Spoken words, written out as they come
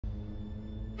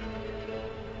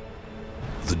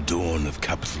The dawn of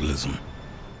capitalism.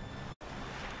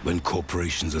 When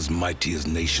corporations as mighty as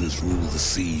nations rule the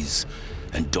seas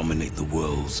and dominate the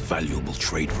world's valuable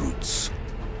trade routes.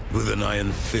 With an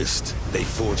iron fist, they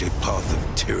forge a path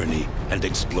of tyranny and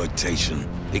exploitation,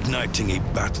 igniting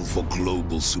a battle for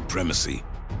global supremacy.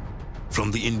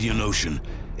 From the Indian Ocean,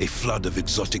 a flood of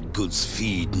exotic goods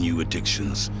feed new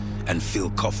addictions and fill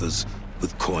coffers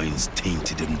with coins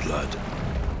tainted in blood.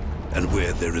 And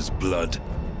where there is blood,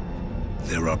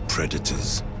 there are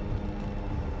predators.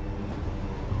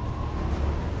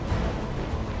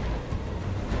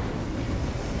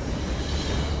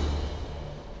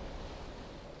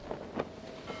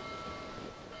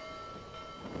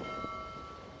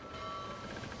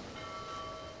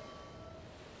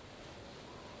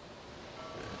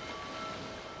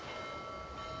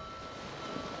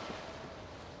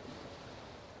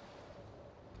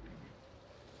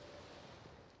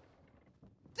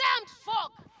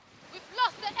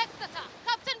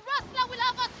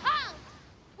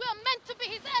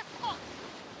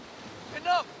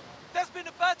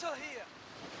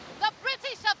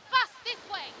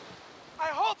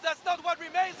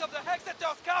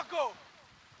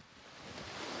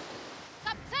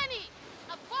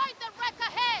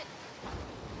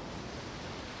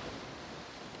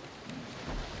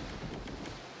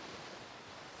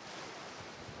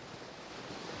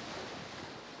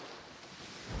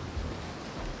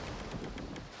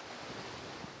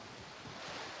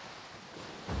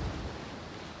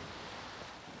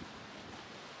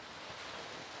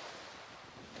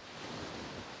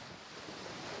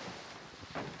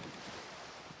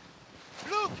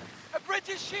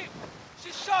 British ship!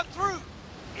 She's shot through!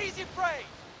 Easy prey!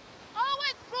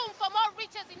 Always room for more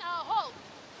riches in our hold!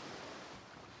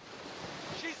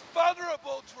 She's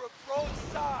vulnerable to a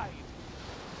broadside!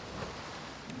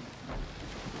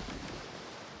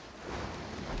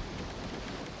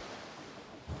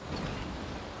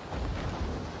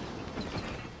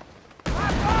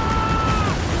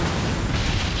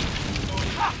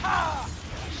 Ha-ha!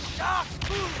 Shark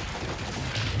food!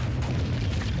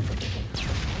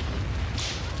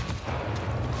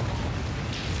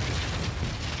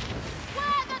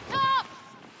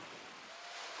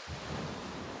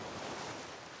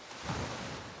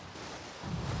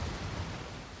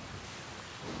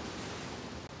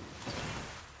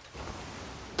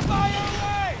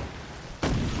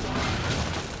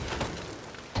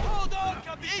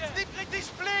 It's the British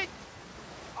fleet!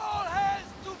 All hands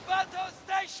to battle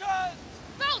stations!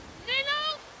 Those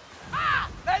Nino! Ah!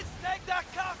 Let's take that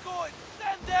cargo and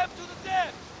send them to the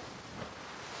depths!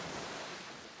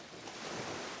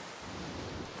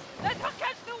 Let her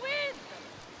catch the wind!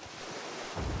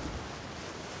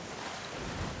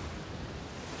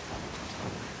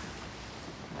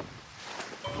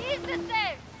 He's the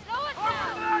same! Slow it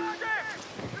down!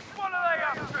 What are they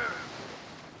up to?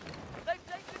 They've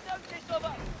taken notice of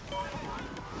us!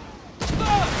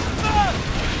 Burn! Burn!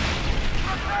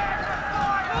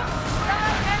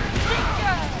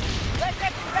 Let's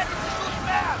get ready to shoot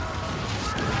back!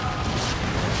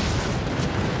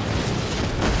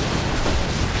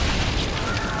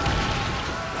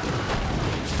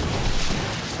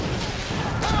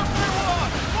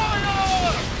 Everyone!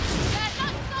 Fire! They're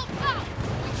not so fast!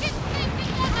 We keep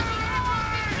thinking enemy!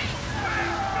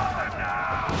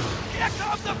 Here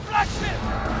comes the flagship!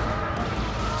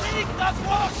 Take that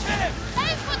warship!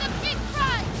 Aim for the big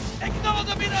prize! Ignore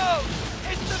the minnows!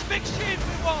 It's the big ship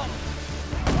we want!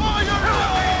 Fire!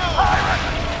 Pirates!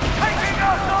 Taking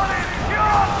us on in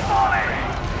pure folly!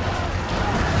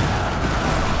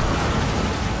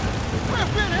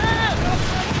 We've been hit!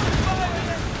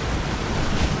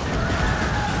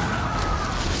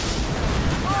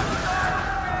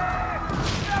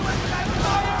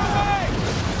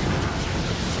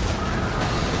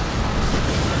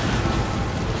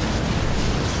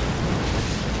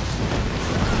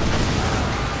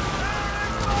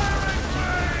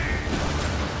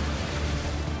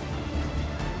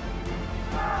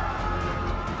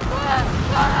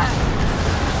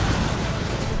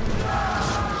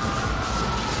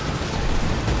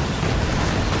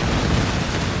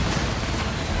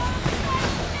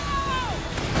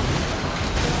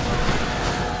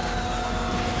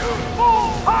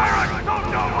 Pirates don't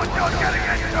know what you're getting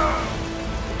into!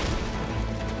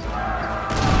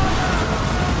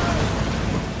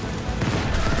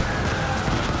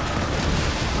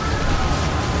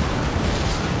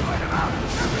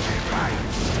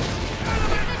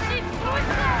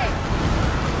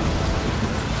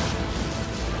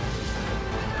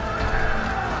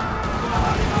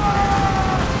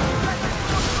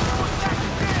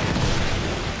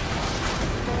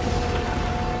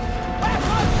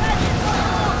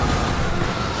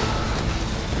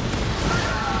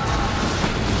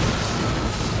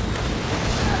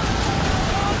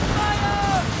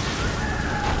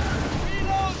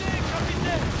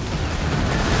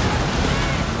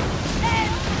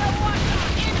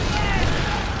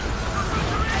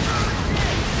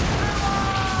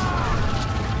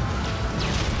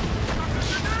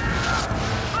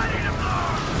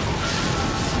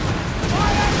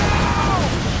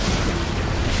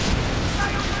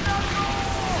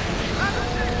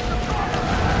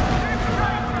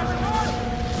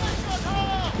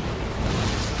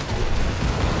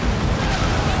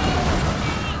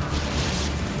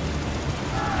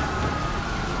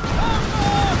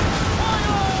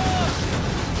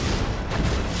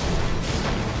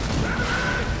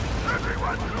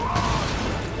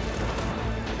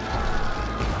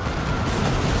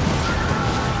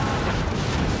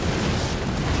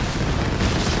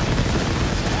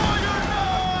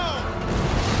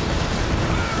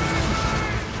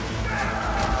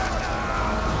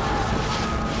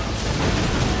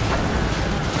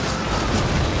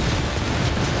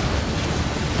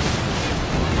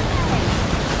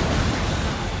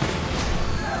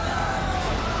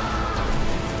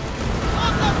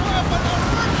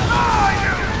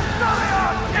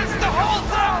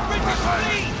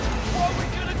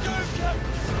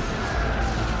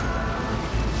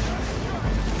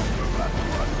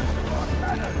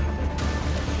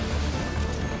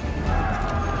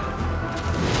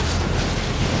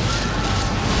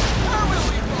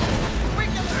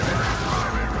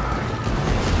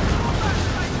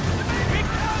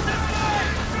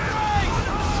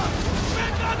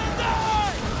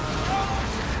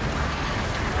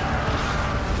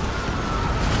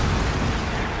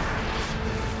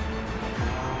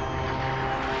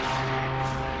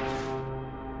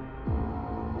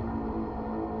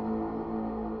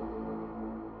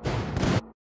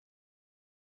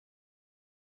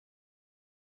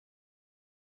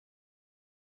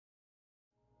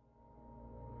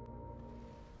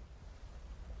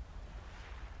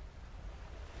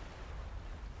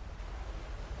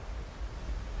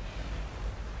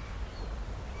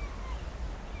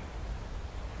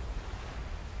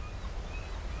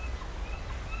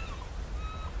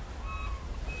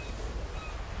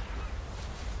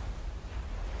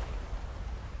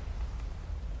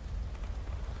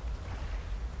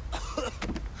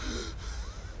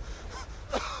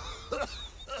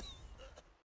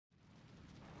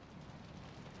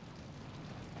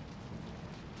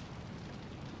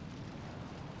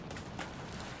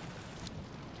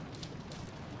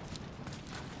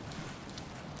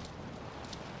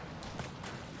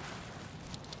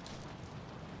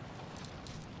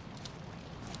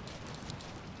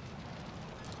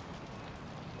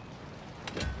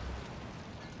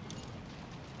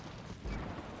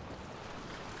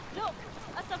 Look!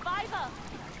 A survivor!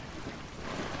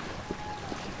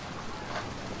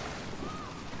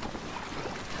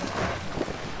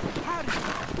 Harry,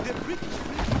 the British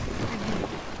fleet is moving here.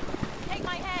 Take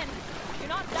my hand! You're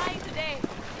not dying today!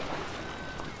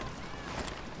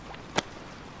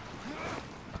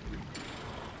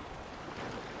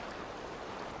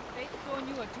 Fate's thrown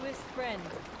you a twist, friend.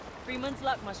 Freeman's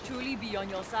luck must truly be on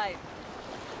your side.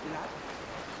 Lad,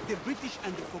 the British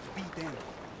and the Forbidden.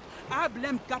 I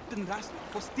blame Captain Russell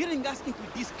for steering us into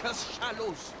these cursed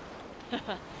shallows.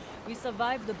 We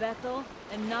survived the battle,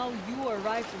 and now you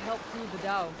arrive to help crew the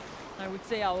dhow. I would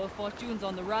say our fortune's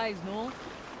on the rise, no?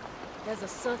 There's a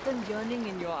certain yearning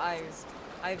in your eyes.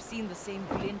 I've seen the same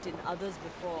glint in others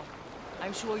before.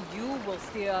 I'm sure you will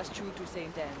steer us true to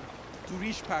St. Anne. To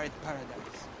reach Pirate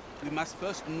Paradise, we must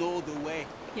first know the way.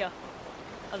 Here,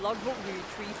 a logbook we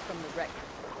retrieved from the wreck.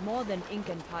 More than ink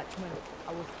and parchment,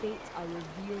 our fates are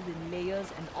revealed in layers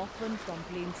and often from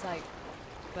plain sight.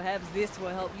 Perhaps this will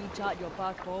help you chart your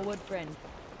path forward, friend.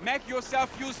 Make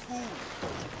yourself useful.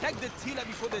 Take the tiller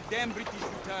before the damn British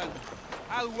return.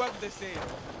 I'll work the sail.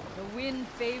 The wind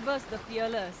favors the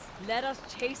fearless. Let us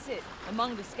chase it.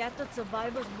 Among the scattered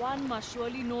survivors, one must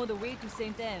surely know the way to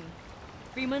St. Anne.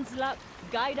 Freeman's luck,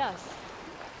 guide us.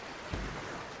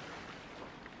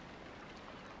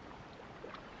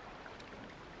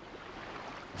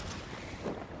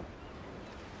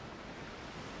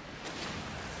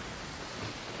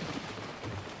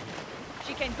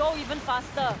 She can go even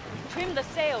faster. Trim the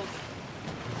sails.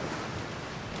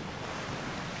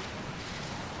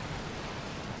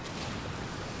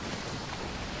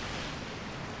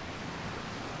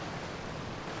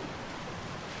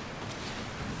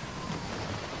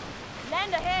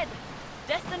 Land ahead!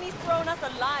 Destiny's thrown us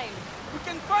a line. We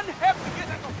can find help to get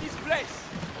out of this place.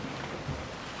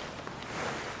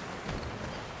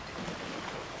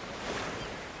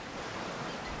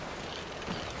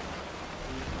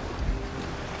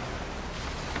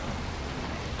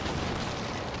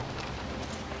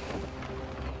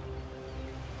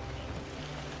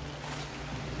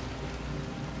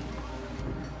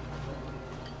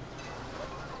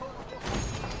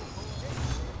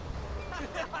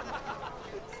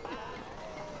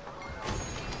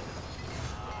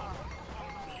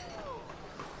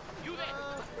 You there!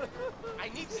 I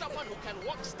need someone who can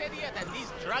walk steadier than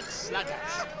these drug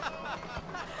sluggards.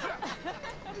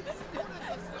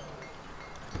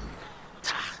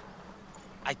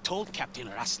 I told Captain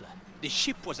Rustler the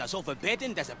ship was as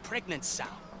overburdened as a pregnant sow.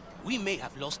 We may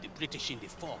have lost the British in the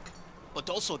fog, but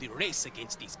also the race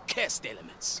against these cursed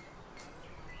elements.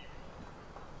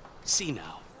 See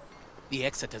now, the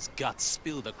Exeter's guts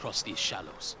spilled across these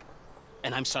shallows.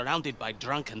 And I'm surrounded by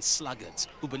drunken sluggards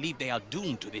who believe they are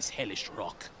doomed to this hellish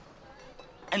rock.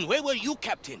 And where were you,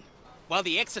 Captain, while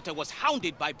the Exeter was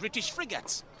hounded by British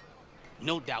frigates?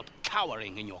 No doubt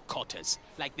cowering in your quarters,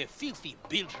 like the filthy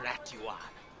bilge rat you are.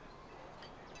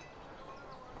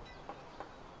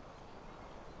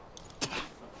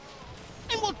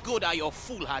 And what good are your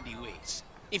foolhardy ways,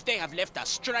 if they have left us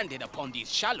stranded upon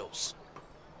these shallows?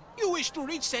 You wish to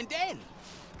reach St. Anne?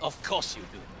 Of course you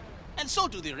do. And so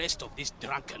do the rest of this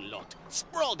drunken lot,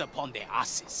 sprawled upon their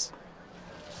asses.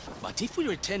 But if we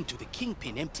return to the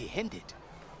Kingpin empty-handed,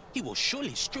 he will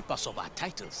surely strip us of our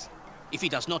titles, if he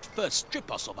does not first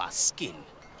strip us of our skin.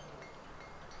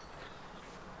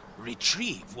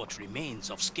 Retrieve what remains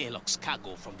of Skylock's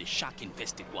cargo from the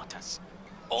shark-infested waters.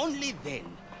 Only then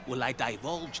will I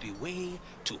divulge the way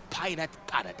to Pirate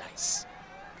Paradise.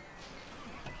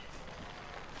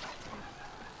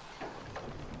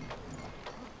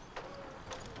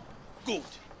 Good.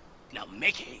 Now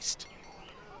make haste.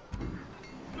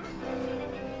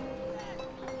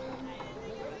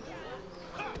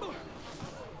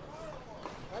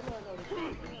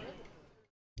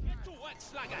 Get to work,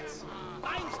 sluggards.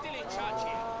 I'm still in charge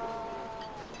here.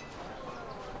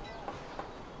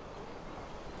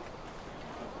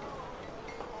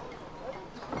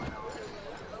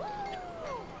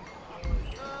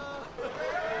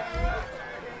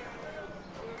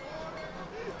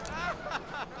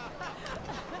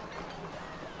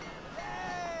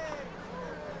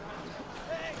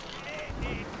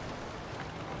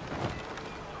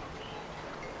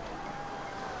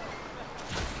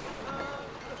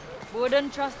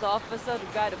 Wouldn't trust the officer to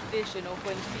guide a fish in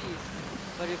open seas.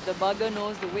 But if the bugger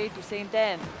knows the way to St.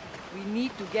 Anne, we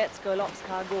need to get Skylock's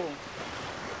cargo.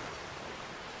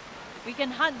 We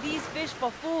can hunt these fish for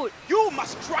food. You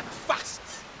must strike fast.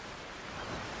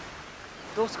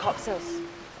 Those corpses,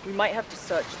 we might have to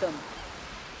search them.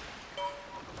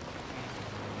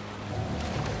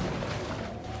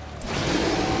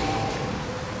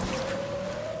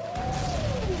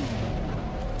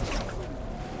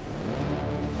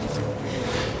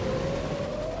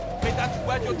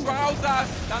 wear your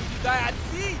trousers than to die at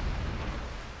sea.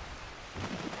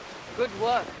 Good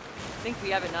work. Think we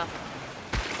have enough.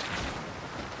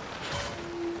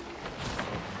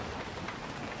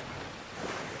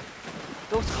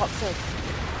 Those corpses.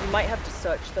 We might have to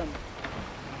search them.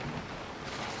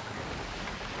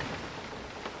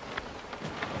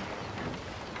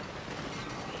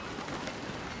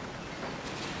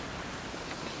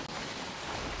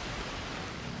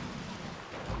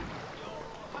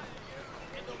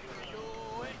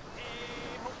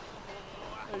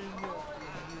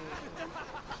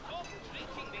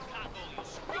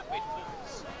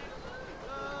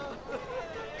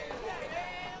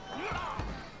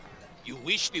 You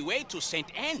wish the way to St.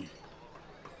 Anne?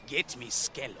 Get me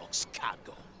Skellock's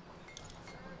cargo.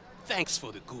 Thanks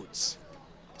for the goods.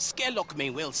 Skellock may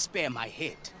well spare my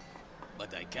head,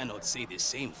 but I cannot say the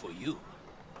same for you.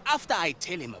 After I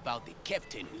tell him about the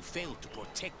captain who failed to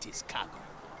protect his cargo.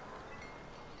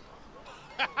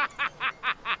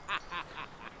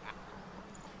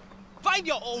 Find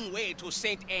your own way to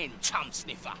St. Anne, chum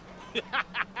sniffer.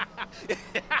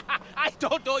 I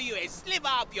don't owe you a sliver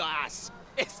up your ass,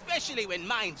 especially when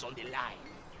mine's on the line.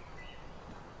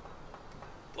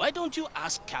 Why don't you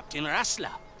ask Captain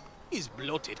Rassler? His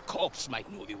bloated corpse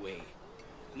might know the way.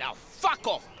 Now fuck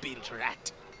off, built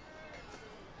rat.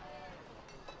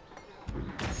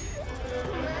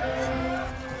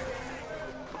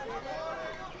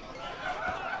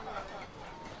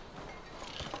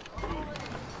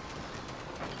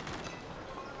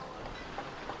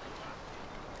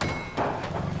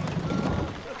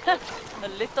 A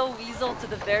little weasel to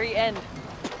the very end.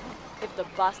 If the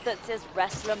bastard says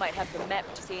Wrestler might have the map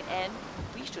to St. Anne,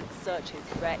 we should search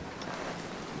his wreck.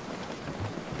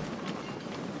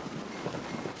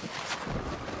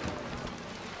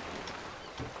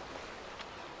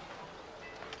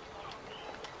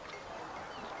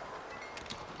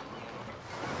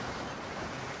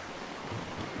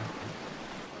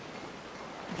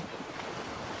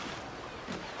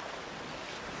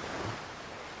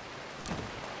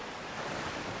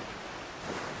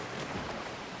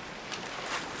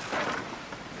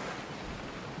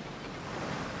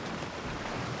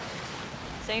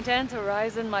 St. Anne's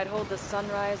horizon might hold the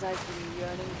sunrise I've been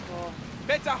yearning for.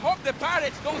 Better hope the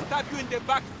pirates don't stab you in the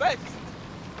back first.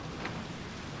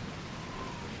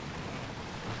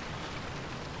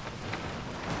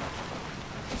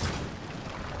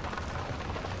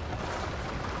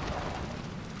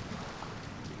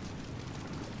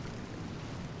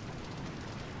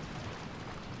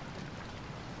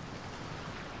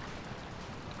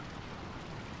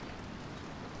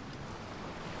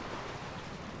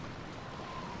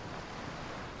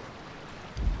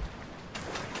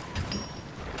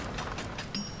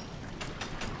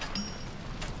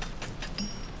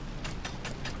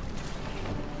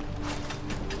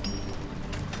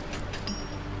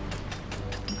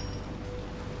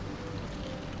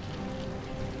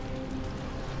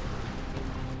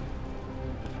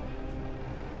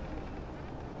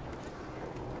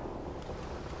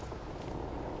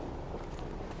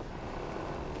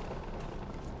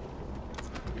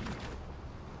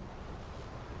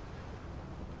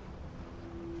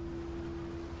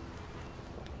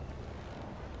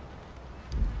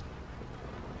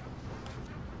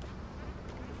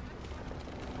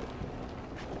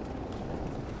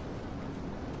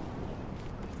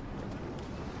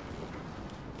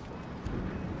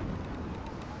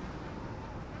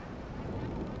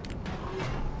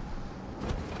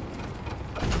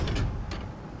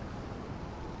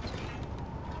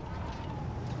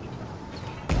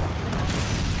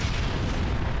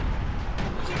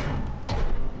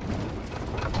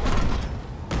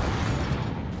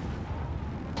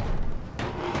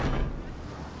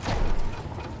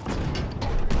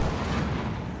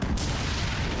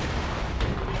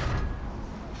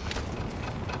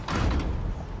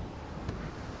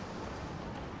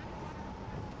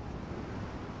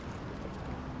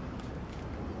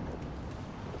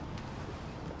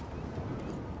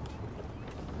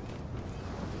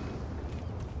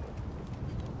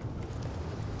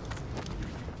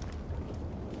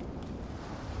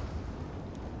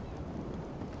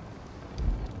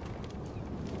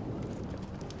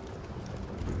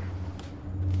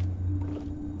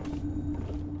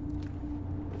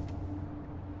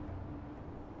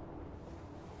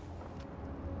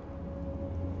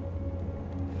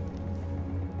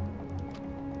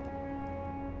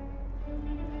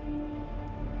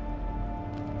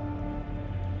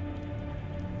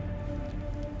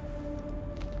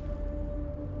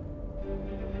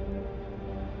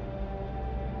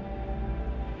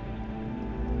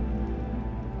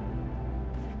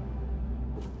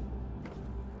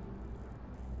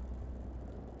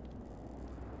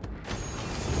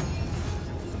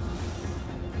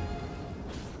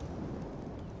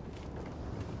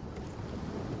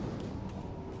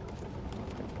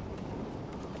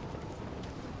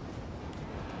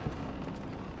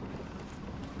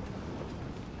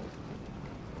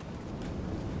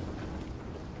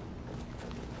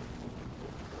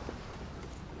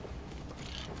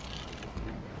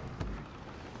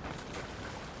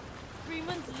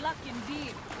 luck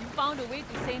indeed. You found a way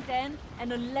to St. Anne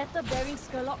and a letter bearing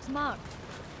Skurlock's mark.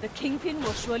 The kingpin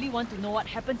will surely want to know what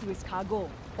happened to his cargo.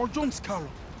 Or John Scarrow.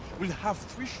 We'll have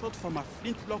 3 shots from a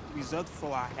flintlock reserved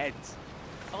for our heads.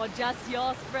 Or just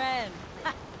yours, friend.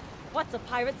 Ha! What's a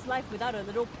pirate's life without a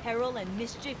little peril and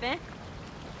mischief, eh?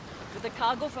 With the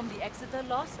cargo from the Exeter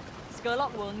lost,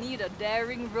 Skurlock will need a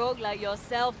daring rogue like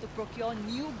yourself to procure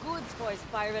new goods for his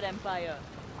pirate empire.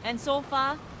 And so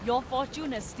far, your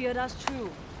fortune has steered us true.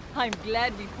 I'm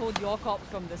glad we pulled your corpse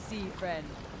from the sea, friend.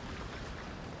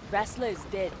 Wrestler is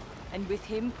dead, and with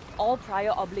him, all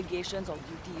prior obligations or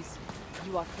duties.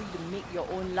 You are free to make your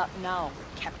own luck now,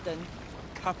 Captain.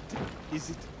 Captain,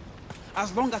 is it?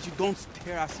 As long as you don't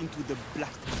stare us into the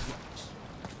blasted rocks.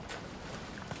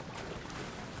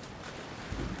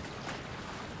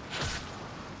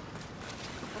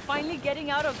 We're finally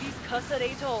getting out of these cursed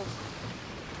atolls.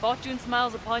 Fortune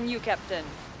smiles upon you, Captain.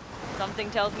 Something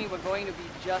tells me we're going to be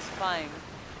just fine.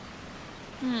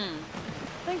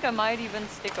 Think I might even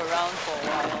stick around for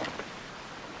a while.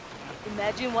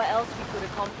 Imagine what else we could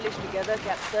accomplish together,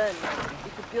 Captain. We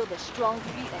could build a strong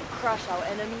fleet and crush our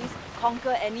enemies,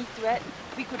 conquer any threat.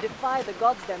 We could defy the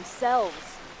gods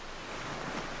themselves.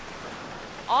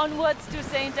 Onwards to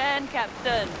St. Anne,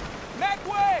 Captain. Make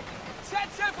way!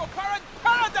 Set sail for pirate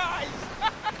paradise!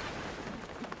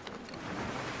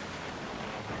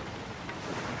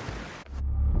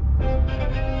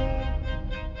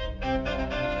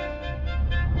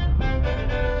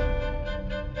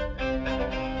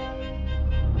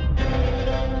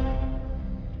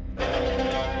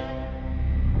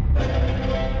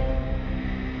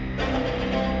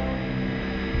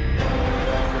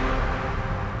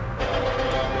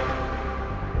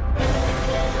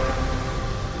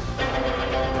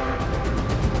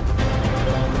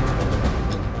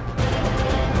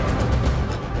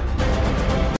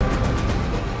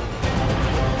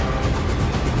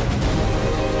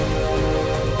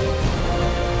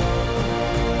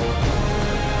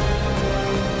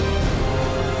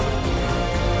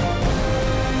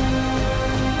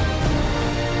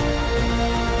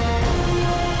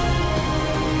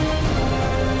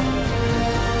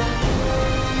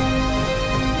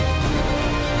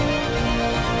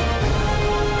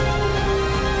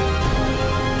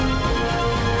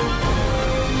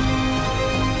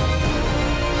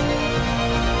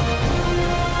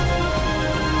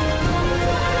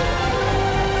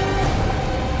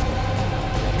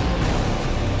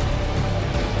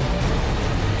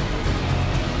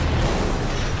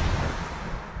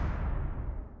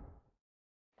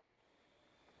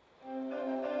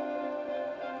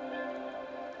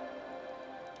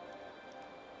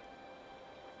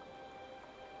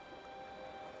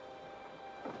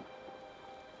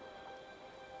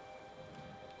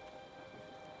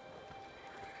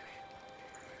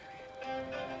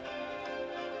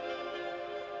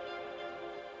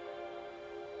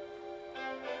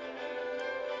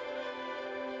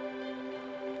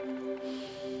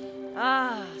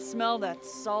 Ah, smell that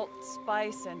salt,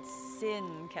 spice, and sin,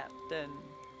 Captain.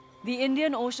 The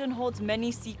Indian Ocean holds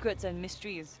many secrets and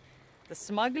mysteries. The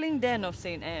smuggling den of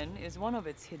St. Anne is one of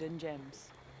its hidden gems.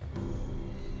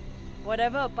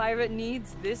 Whatever a pirate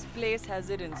needs, this place has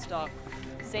it in stock.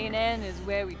 St. Anne is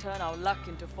where we turn our luck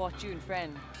into fortune,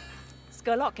 friend.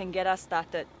 Skurlock can get us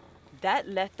started. That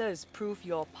letter is proof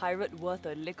you're a pirate worth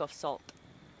a lick of salt.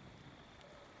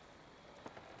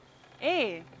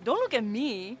 Hey, don't look at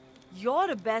me. You're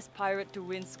the best pirate to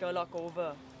win Skurlock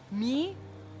over. Me?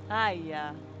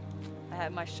 Yeah. I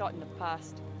had my shot in the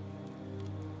past.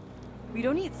 We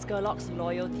don't need Skurlock's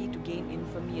loyalty to gain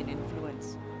infamy and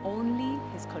influence. Only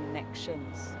his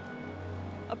connections.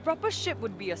 A proper ship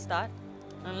would be a start.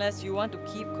 Unless you want to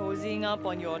keep cozying up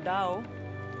on your dhow.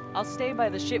 I'll stay by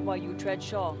the ship while you tread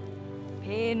shore.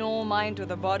 Pay no mind to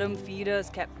the bottom feeders,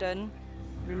 Captain.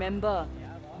 Remember,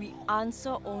 we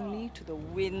answer only to the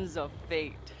winds of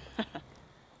fate.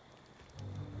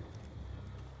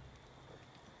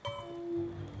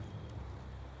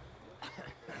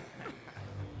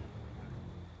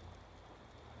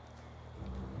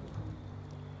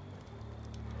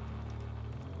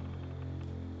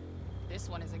 This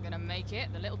one isn't gonna make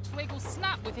it. The little twig will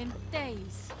snap within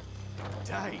days.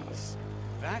 Days?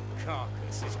 That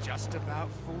carcass is just about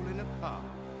falling apart.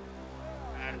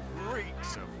 And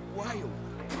reeks of whale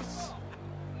piss.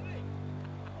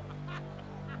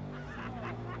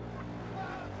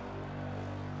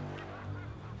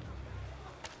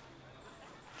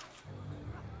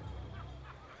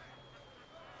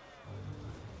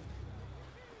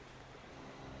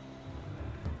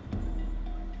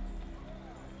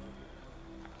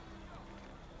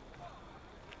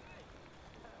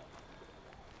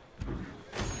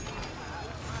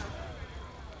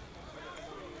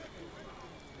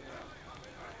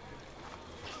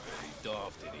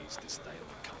 it is to stay on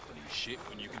the company ship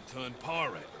when you can turn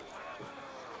pirate.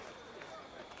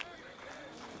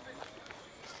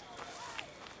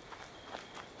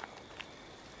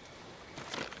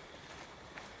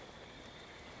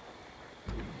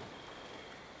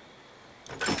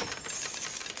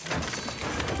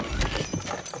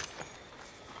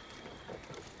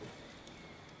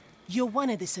 You're one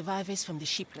of the survivors from the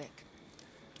shipwreck.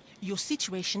 Your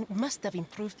situation must have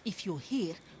improved if you're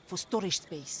here for storage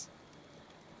space.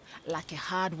 Like a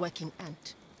hard-working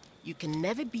ant, you can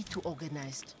never be too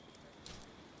organized.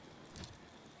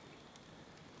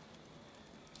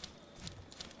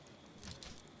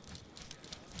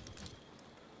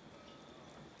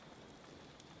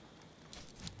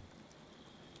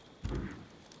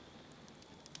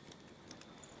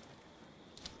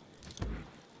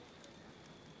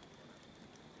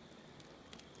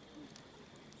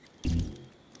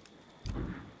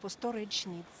 For storage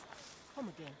needs, come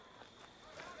again.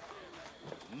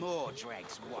 More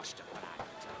dregs washed up on our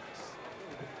tongues.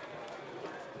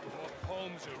 My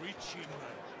palms are itching,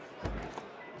 man.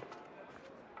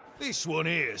 This one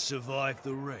here survived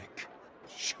the wreck.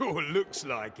 Sure looks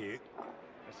like it.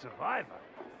 A survivor?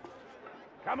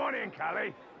 Come on in,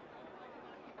 Callie.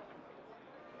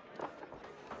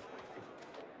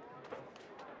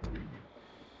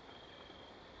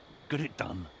 Get it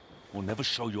done, or never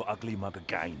show your ugly mug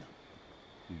again.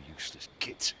 You useless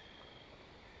git.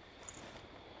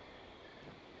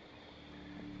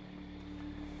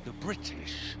 The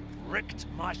British wrecked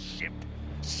my ship,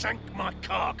 sank my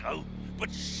cargo,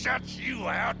 but shut you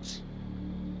out.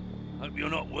 Hope you're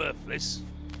not worthless.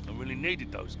 I really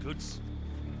needed those goods.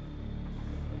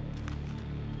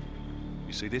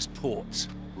 You see, this port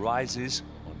rises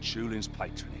on Tulin's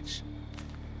patronage.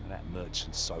 And that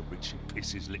merchant's so rich he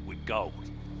pisses liquid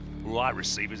gold. All I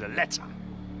receive is a letter.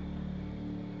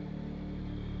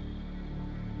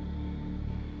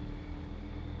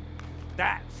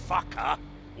 That fucker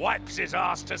wipes his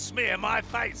ass to smear my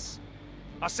face.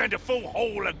 I send a full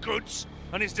haul of goods,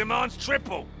 and his demands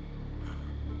triple.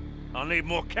 I'll need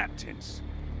more captains.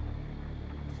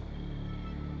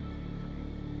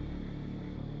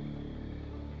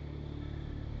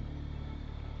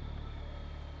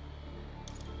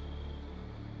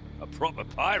 A proper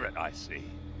pirate, I see.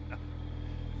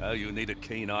 Oh, you need a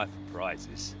keen eye for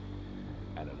prizes.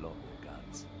 And a lot more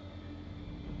guns.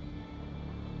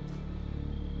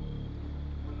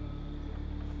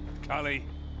 Cully,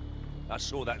 I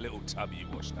saw that little tub you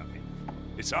washed up in.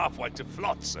 It's halfway to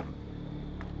Flotsam.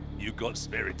 You got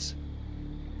spirits,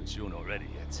 but you're not ready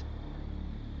yet.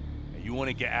 And you want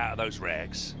to get out of those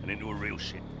rags and into a real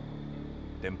ship.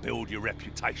 Then build your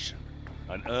reputation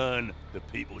and earn the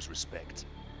people's respect.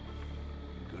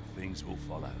 Good things will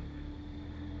follow.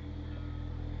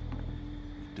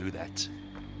 You do that,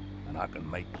 and I can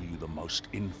make you the most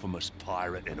infamous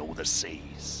pirate in all the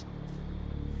seas.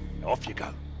 Now off you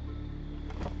go.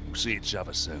 We'll see each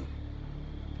other soon.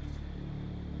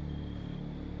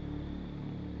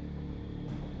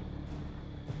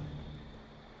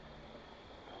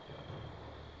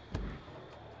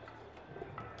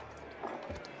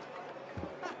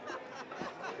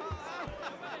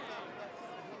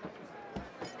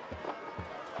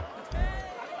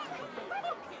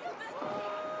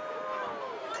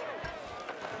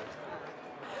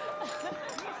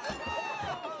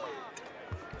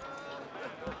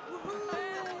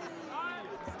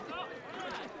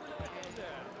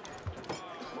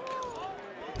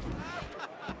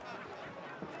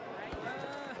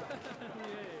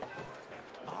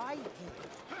 I hear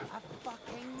a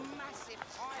fucking massive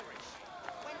pirate ship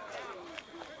went down.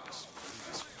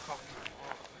 This fucking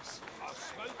office. I'll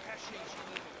smoke hashish.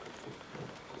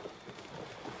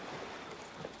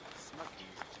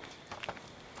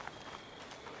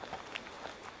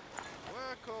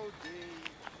 Work all day,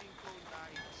 drink all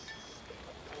night, sleep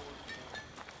all day.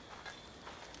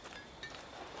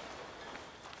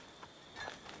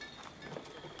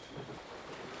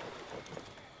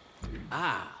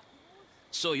 Ah,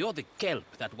 so you're the kelp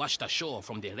that washed ashore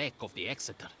from the wreck of the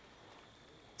Exeter.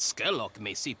 Skerlock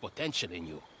may see potential in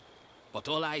you, but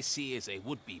all I see is a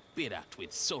would-be pirate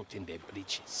with salt in their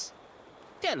breeches.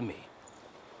 Tell me,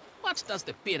 what does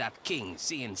the Pirate King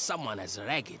see in someone as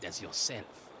ragged as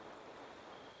yourself?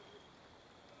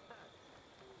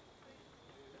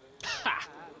 Ha!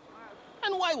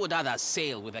 And why would others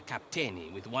sail with a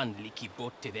captaini with one leaky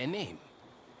boat to their name?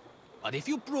 But if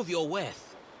you prove your worth,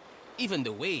 even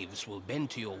the waves will bend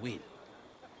to your will.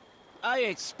 I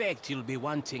expect you'll be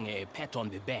wanting a pat on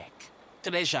the back,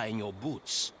 treasure in your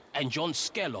boots, and John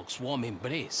Skerlock's warm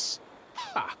embrace.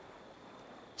 Ha!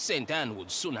 St. Anne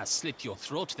would sooner slit your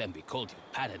throat than be called your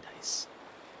paradise.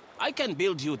 I can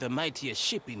build you the mightiest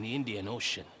ship in the Indian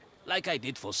Ocean, like I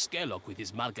did for Skerlock with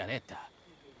his Margareta.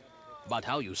 But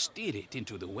how you steer it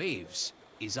into the waves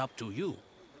is up to you,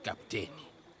 Captain.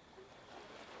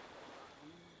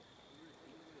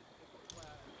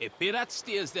 A pirate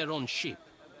steers their own ship,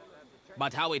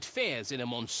 but how it fares in a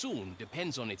monsoon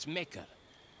depends on its maker.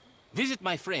 Visit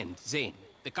my friend, Zane,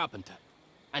 the carpenter,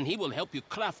 and he will help you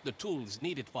craft the tools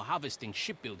needed for harvesting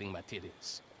shipbuilding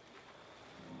materials.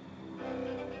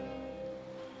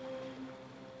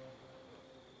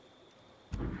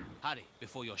 Hurry,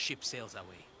 before your ship sails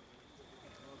away.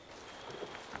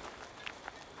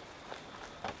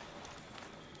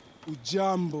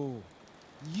 Ujambo,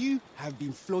 you have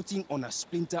been floating on a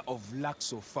splinter of luck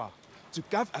so far. To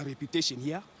carve a reputation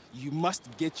here, you must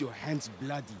get your hands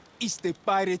bloody. It's the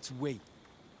pirate's way.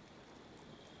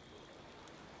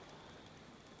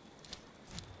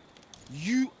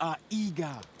 You are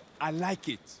eager. I like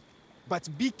it. But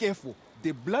be careful.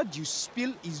 The blood you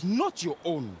spill is not your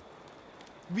own.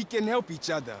 We can help each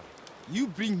other. You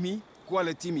bring me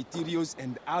quality materials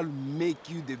and I'll make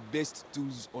you the best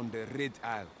tools on the Red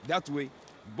Isle. That way,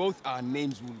 both our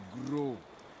names will grow.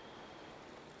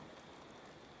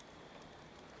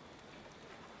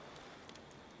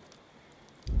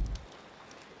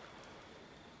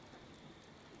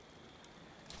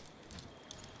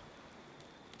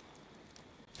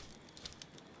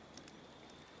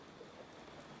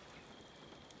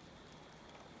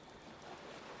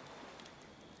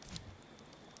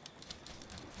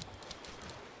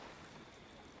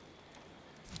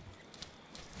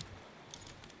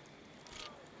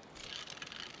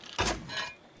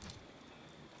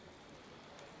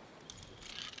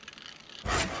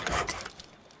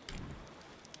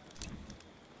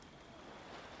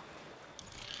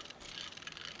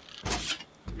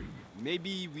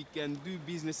 Maybe we can do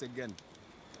business again.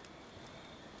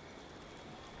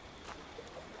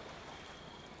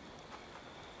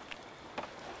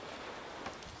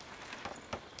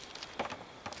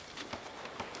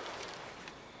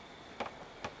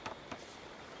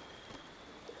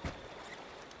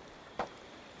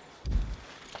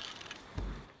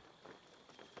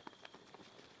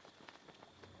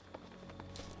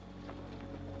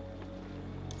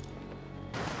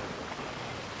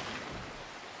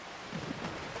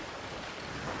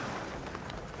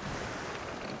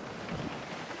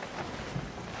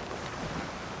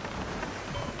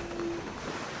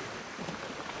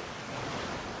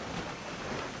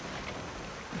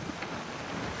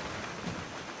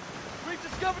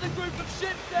 Discovered a group of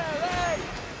ships there, hey!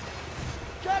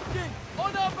 Captain,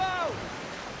 on our bow!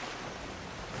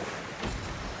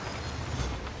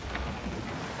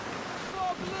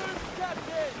 More balloons,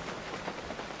 Captain!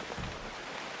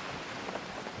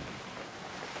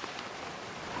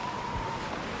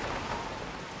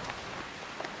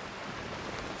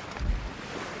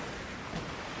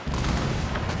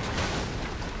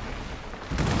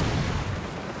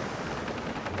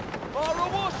 Our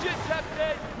warship,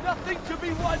 Captain! Nothing to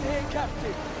be won here,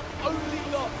 Captain. Only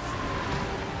lost.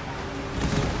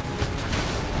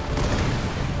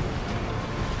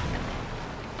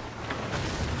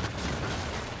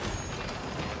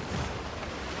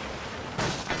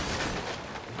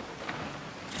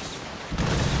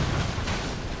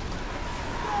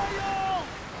 Sail!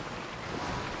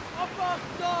 Up our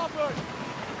starboard!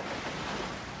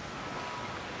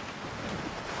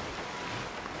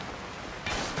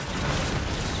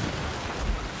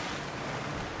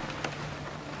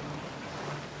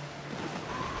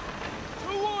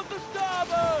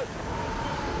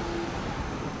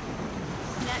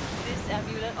 Snatched this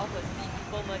amulet off a sea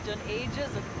people merchant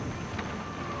ages ago.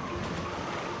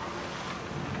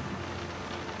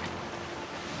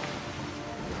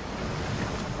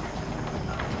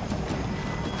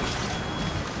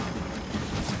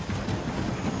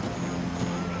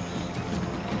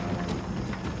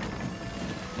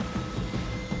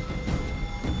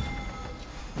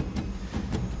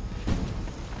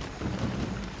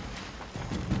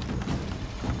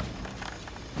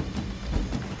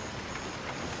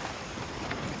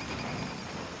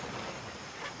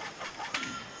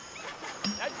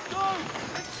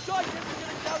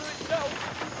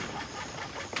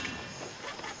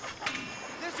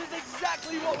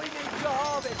 What we need to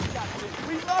harvest, Captain.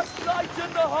 We must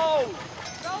lighten the hold.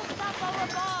 Roll stuff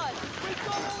overboard. We've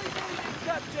got what we need,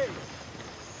 Captain.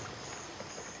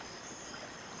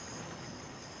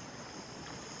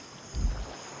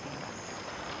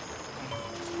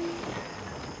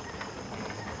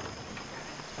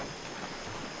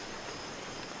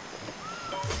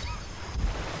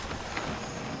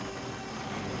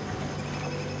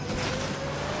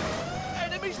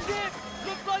 Enemy ship!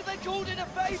 Looks like they called in a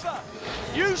favor!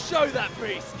 You show that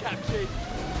priest, Captain!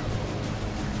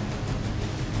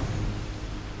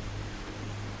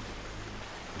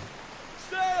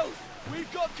 Sails!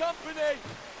 We've got company!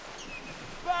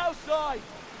 Bow side!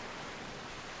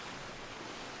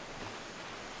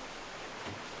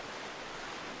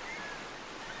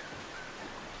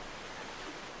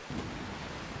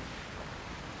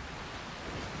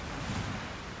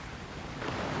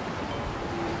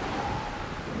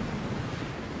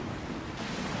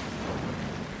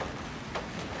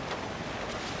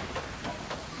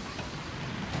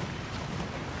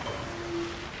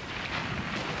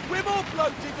 We're more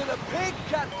bloated than a pig,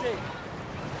 Captain!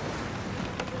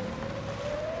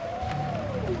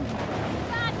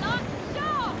 Bad luck,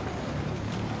 sure!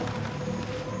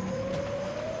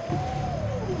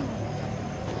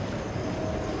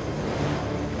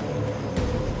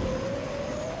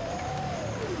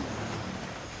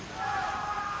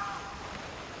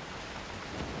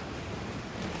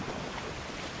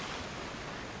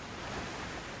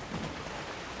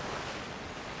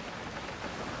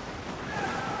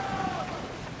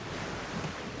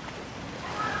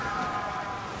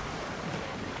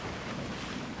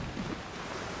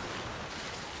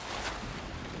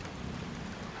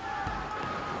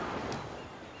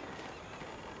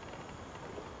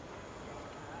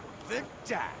 The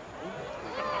Dow?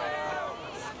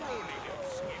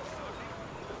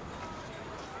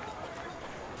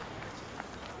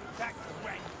 That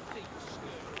great thief,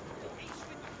 he's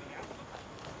fit to be out.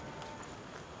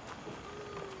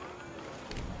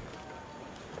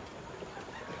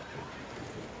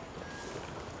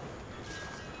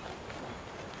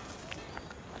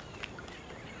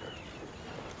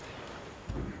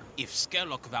 If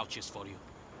Skerlock vouches for you,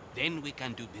 then we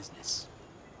can do business.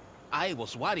 I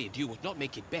was worried you would not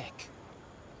make it back.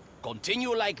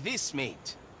 Continue like this,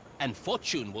 mate, and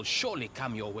fortune will surely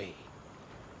come your way.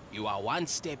 You are one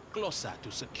step closer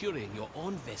to securing your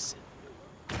own vessel.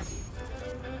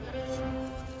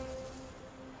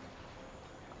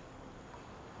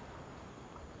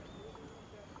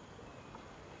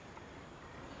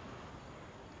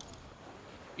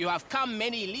 You have come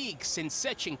many leagues since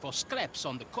searching for scraps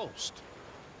on the coast.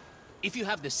 If you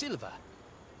have the silver,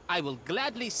 I will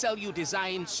gladly sell you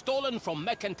designs stolen from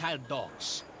mercantile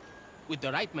docks. With the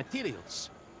right materials,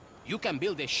 you can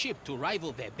build a ship to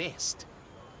rival their best.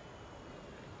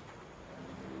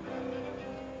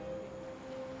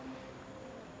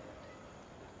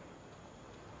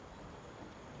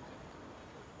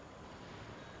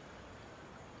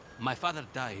 My father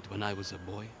died when I was a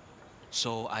boy,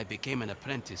 so I became an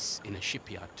apprentice in a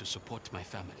shipyard to support my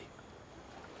family.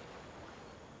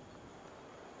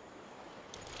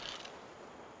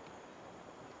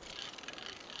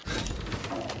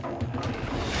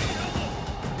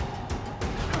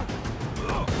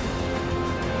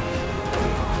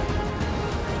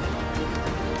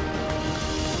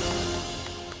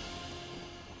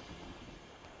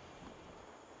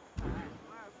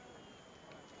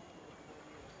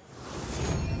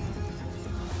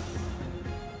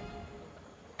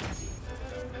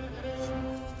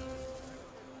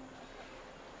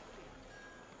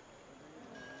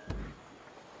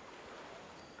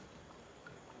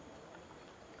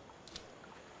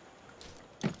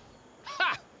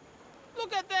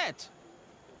 Look at that!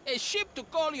 A ship to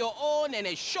call your own and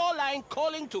a shoreline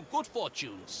calling to good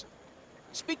fortunes.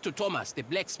 Speak to Thomas, the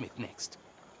blacksmith, next.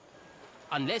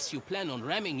 Unless you plan on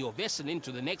ramming your vessel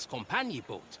into the next companion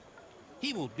boat,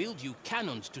 he will build you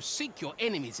cannons to sink your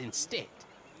enemies instead.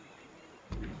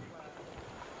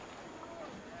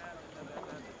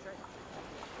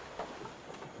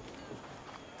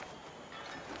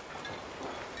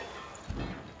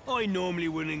 I normally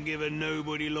wouldn't give a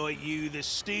nobody like you the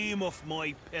steam off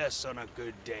my piss on a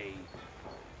good day.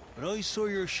 But I saw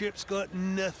your ship's got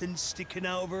nothing sticking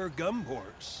out of her gun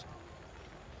ports.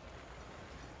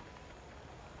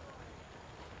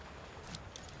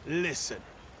 Listen,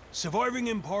 surviving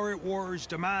in pirate waters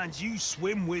demands you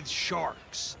swim with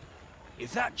sharks.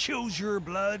 If that chills your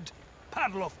blood,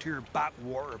 paddle off to your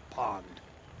backwater pond.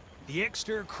 The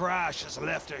extra crash has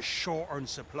left us short on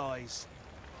supplies.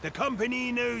 The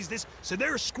company knows this, so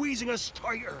they're squeezing us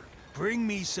tighter. Bring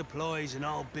me supplies and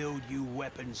I'll build you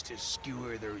weapons to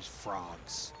skewer those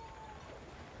frogs.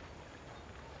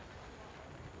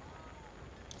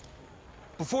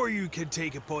 Before you can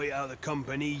take a bite out of the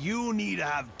company, you'll need to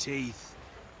have teeth.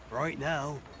 Right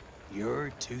now,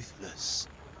 you're toothless.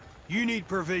 You need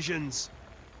provisions.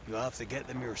 You'll have to get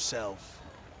them yourself.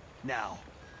 Now,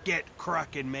 get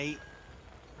cracking, mate.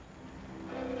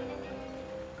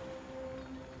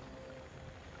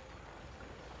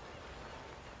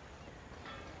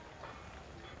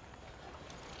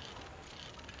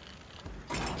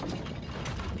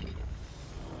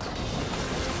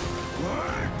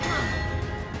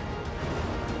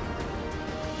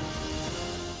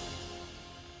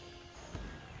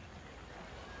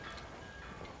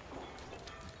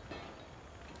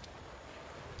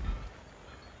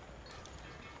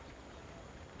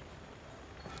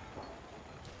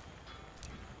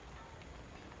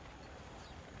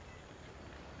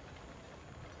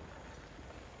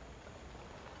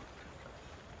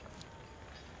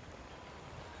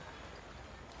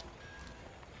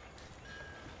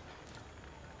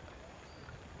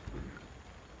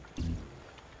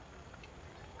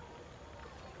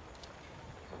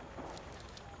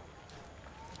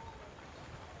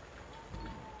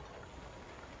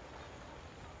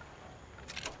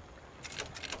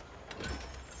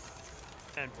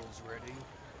 anvil's ready.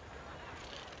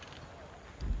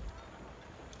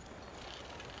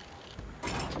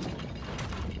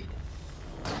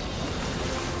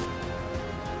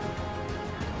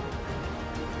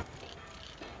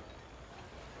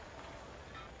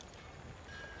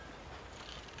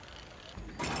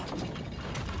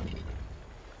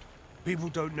 People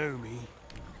don't know me,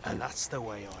 and that's the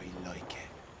way I like it.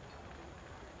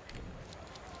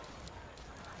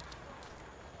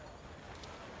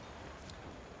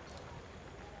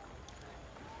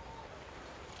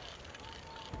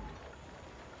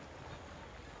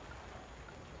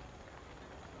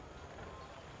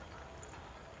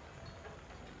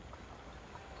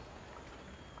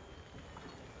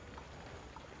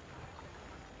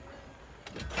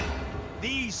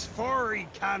 These fiery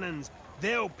cannons,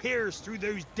 they'll pierce through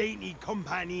those dainty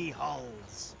company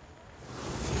hulls.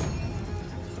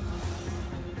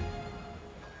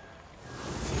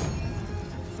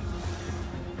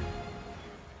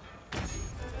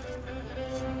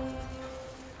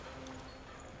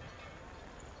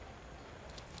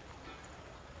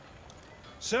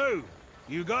 So,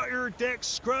 you got your decks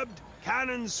scrubbed,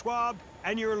 cannons swabbed,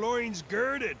 and your loins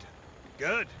girded.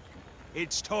 Good.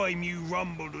 It's time you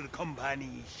rumble to the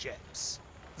company ships.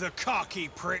 The cocky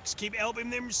pricks keep helping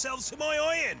themselves to my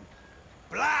iron.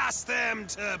 Blast them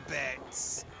to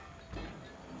bits.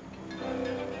 I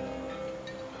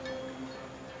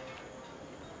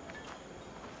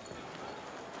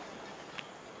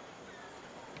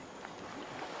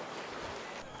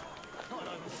don't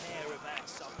care about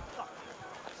some fuck.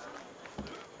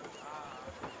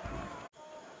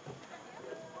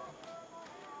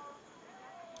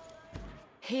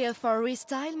 Here for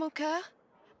restyle, mon cœur?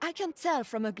 I can tell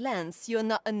from a glance you're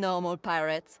not a normal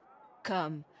pirate.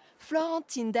 Come,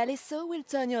 Florentine d'Alesso will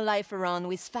turn your life around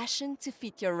with fashion to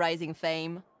fit your rising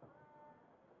fame.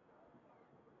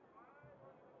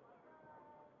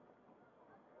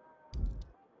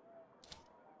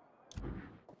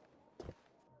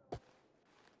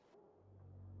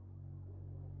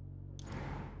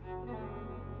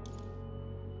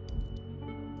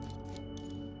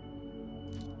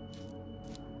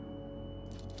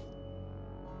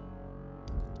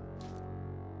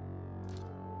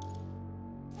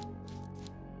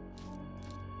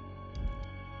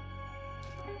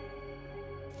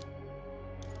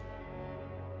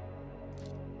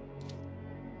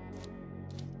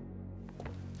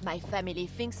 My family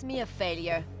thinks me a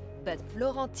failure, but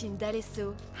Florentine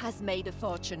d'Alesso has made a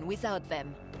fortune without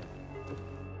them.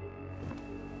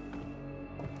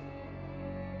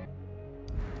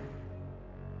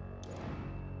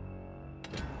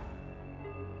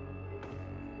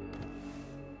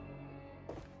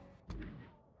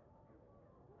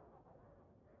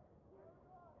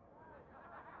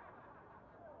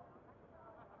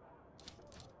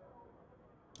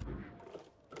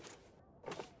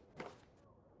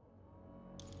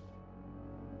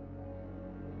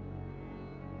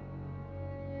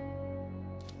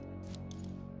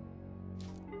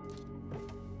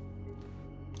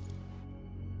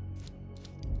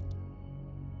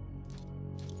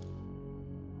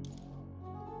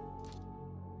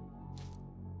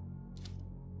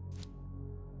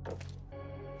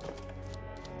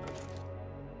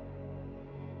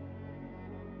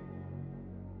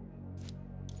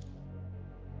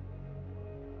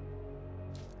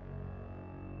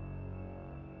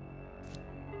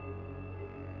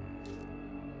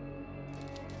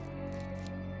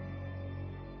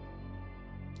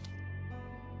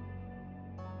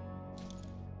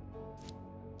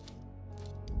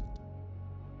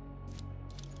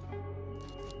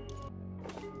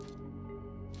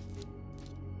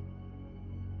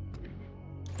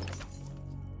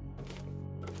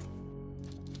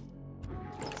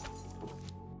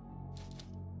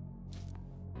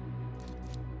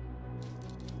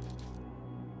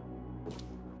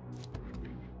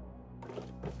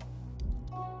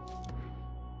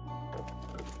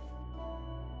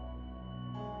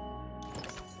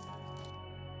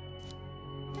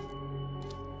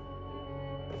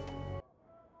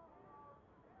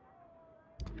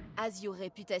 As your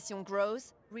reputation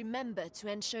grows, remember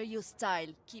to ensure your style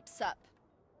keeps up.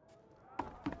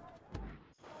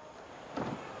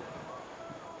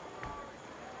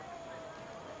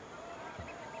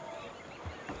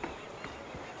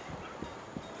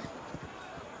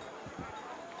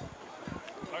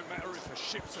 No matter if the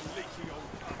ship's a leaky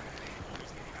old tub.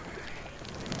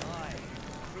 Aye,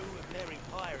 crew of blaring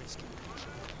pirates can reach.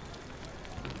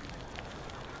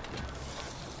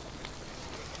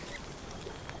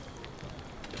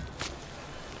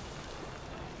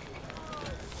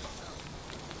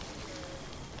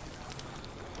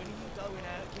 When are you going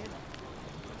out again?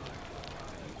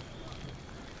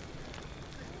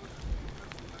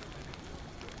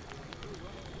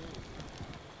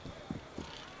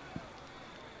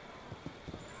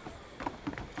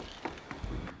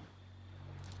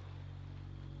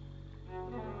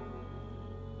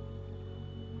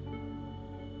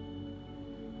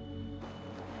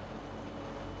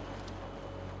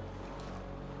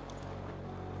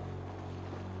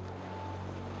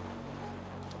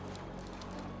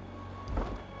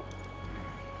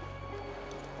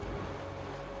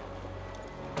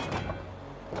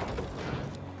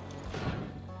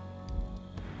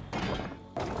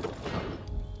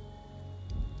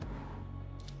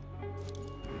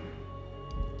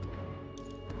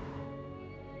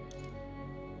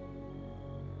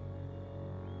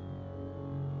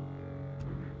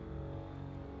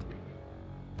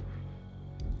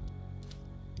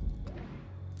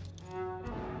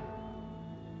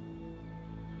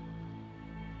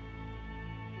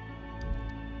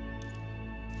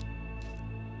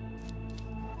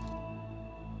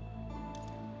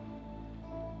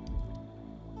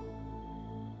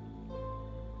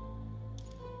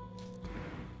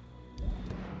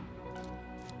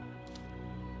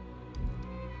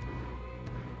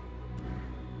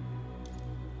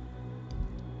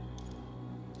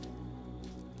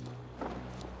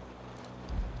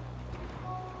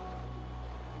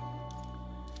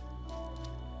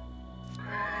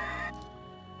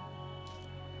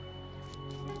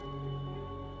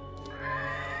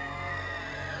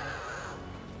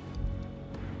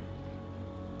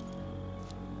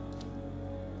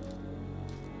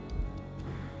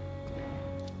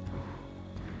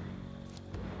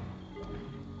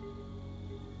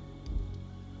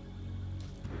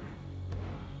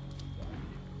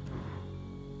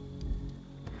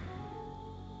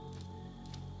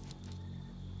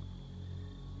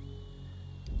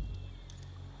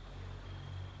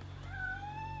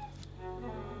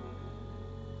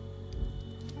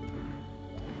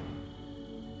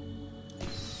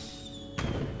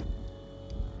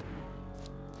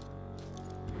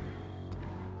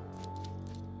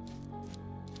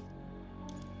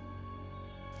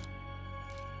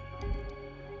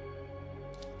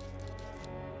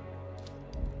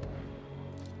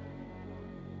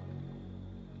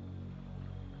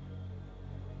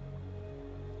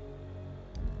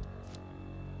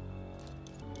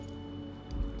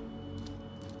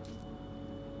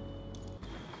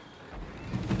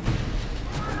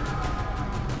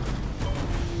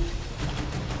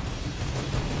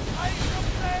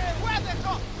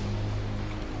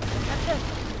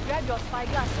 your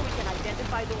spyglass so we can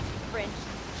identify those French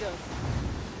teachers.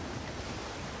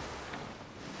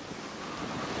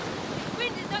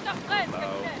 Wind is under threat,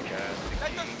 Captain!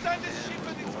 Let us send this ship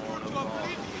and its crew to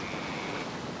oblivion!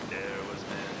 There was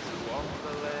men to walk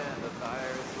the land, a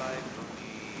pirate's life for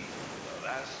me. The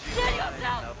last you Get line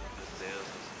yourself! up the sails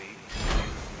to speak.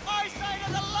 I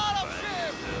sighted a lot of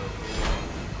ships!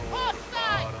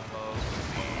 Hostile! Bottom of the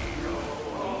sea. Yo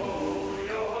ho,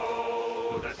 yo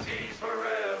ho, the seas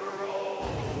forever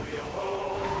roll. Yo ho,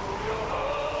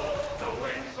 the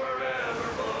winds forever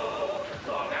blow.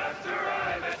 Long after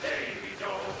I'm at Davy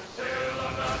Jones, sail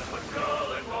on us with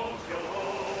skull and bones. Yo ho.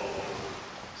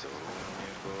 So when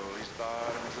you go these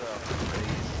bottoms up,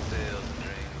 raise the sails and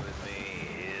drink with me.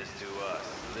 Here's to us,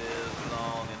 live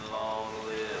long and long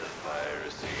live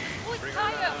piracy. Bring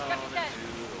her down into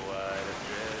the wide of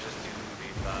treasures to be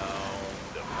found.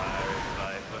 The pirate's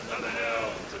life was nothing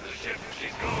else to the ship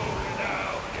she's going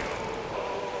down. Yo ho,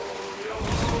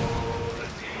 the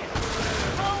seas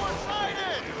forever. Forward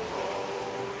sighted!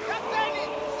 Captain,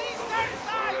 see stern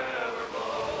side!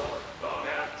 Long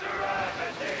after I'm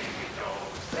at Davy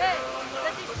Jones. Hey,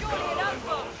 that is surely an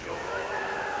alpha!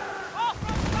 Off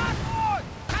from starboard!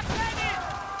 Captain,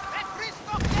 let free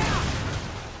stop there!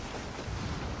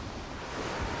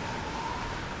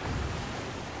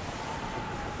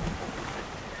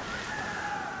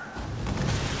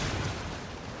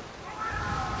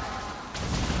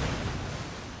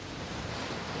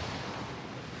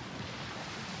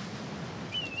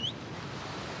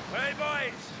 Hey,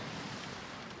 boys!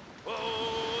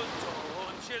 Oh,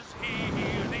 don't just hear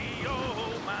the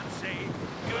old man say,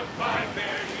 goodbye,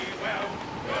 fare ye well,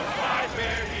 goodbye,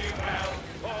 fare ye well.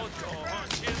 Oh, don't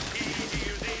just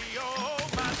hear the old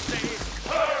man say,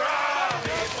 hurrah,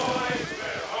 me boys,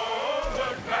 we're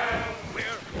homeward bound.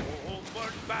 We're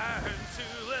homeward bound to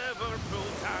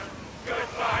Liverpool town.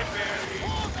 Goodbye, fare ye.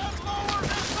 Hold and lower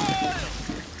the sail!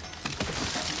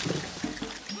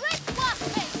 Great work,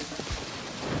 mate!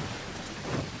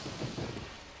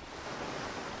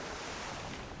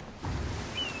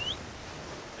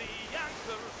 The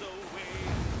anchor's away,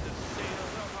 the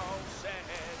sails are all set.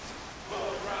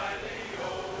 O'Reilly,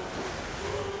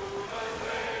 move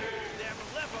away. Them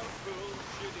Liverpool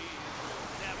cities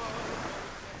never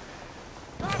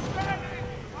Goodbye!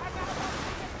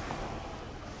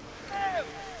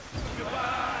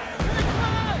 Goodbye!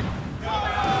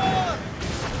 Fire!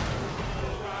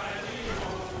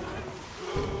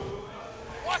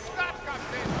 What's that,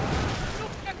 Captain?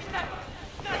 Look, Captain!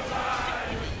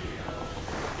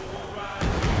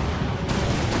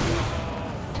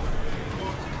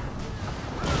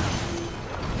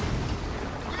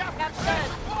 We have Captain!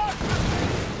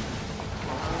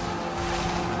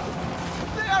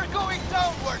 They are going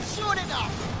downward, soon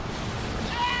enough!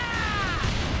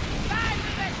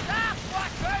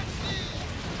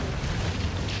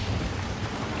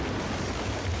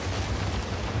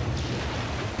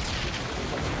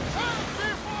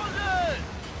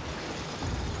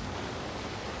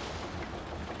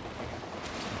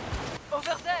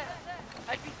 Over there!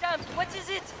 I'll be damned! What is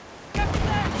it? Captain!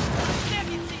 There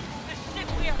it is! The ship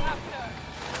we're after!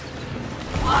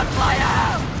 On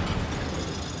fire!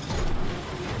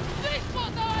 This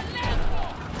was our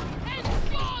landfall!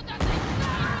 Ensure that they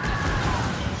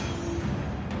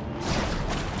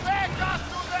Take us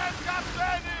to them,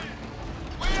 Captain!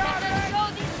 We Let are us ready! show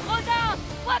these rodins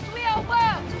what we are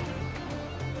worth!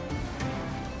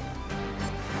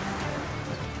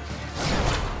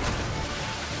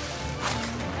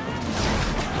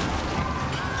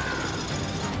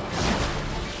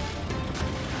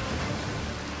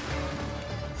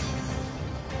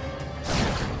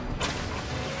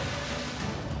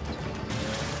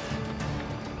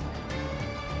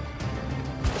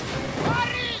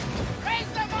 Hurry!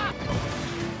 Raise them up!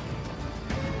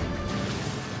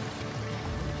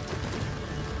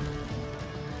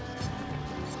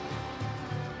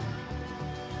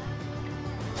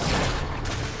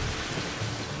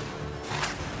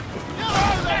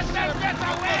 Let them get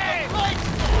away!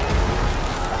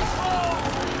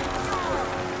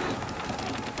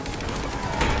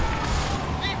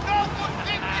 Leave no good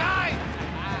thing behind!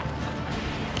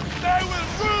 They will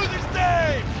rue this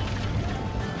day!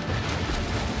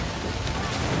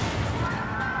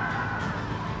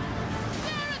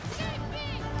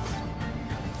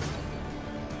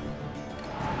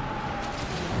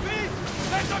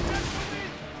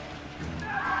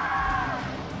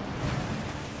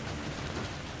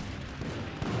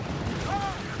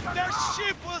 Their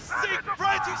ship will sink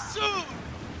pretty soon!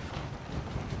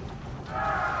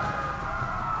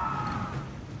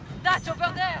 That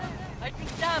over there! I'll be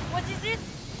damned! What is it?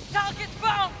 Target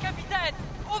found, Capitaine!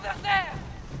 Over there!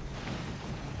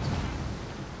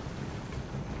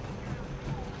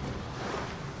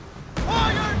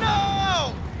 Fire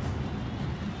now!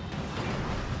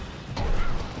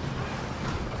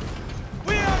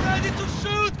 We are ready to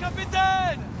shoot,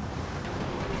 Capitaine!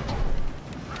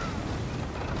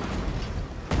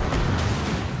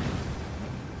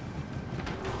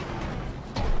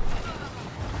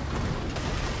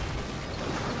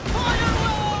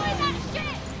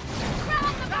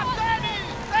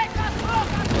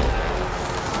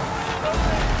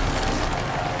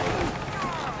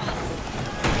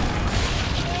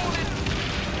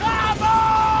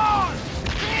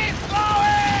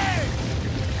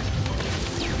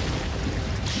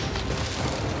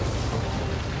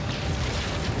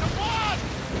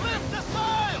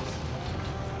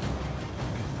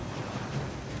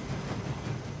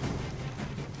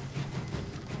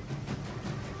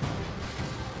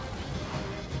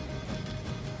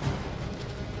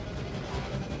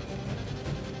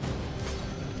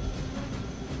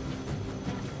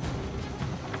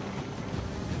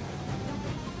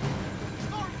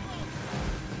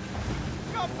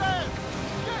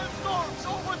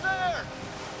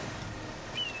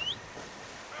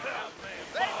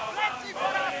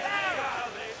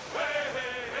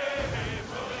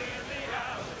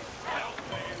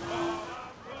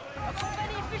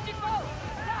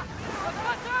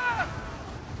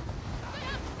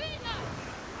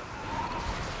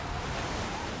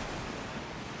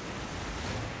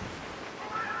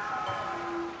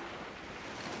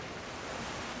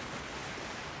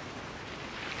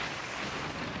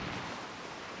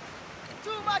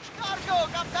 Too much cargo,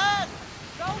 Captain!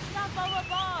 Don't jump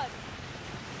overboard!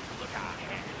 Look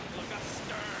ahead, look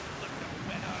astern, look the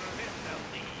weather in the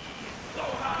lee. Go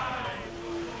high!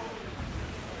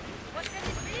 What can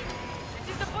it be? It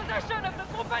is the possession of the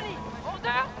company!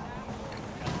 Order!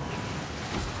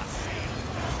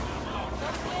 The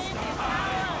plane is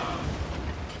down!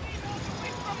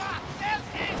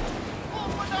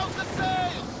 Move without the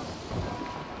sails!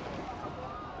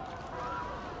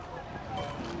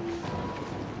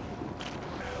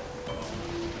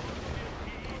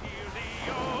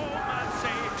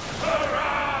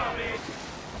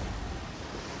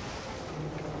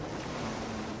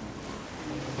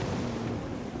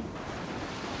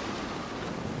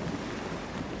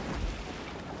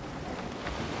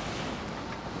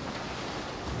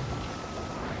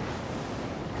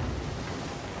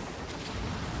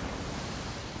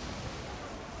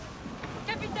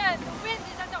 Capitaine, the wind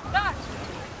is at our back!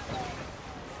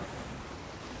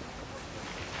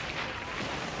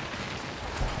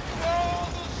 Oh,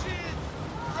 the shit!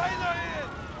 Right ahead!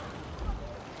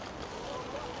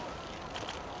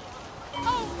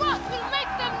 Oh, what will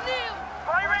make them kneel?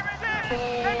 Firing ship!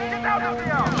 Get out of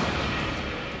here!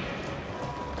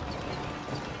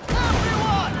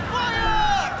 Everyone,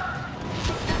 fire!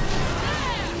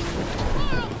 There!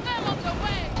 More of them on the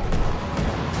way!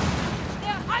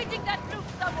 They're hiding that loop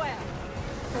somewhere!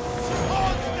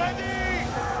 Hold steady!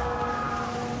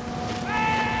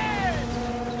 Hey!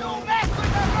 You mess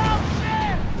with the wrong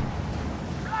ship!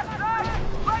 Left side!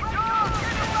 Right down!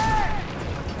 Get away!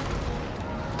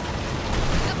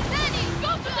 Captain,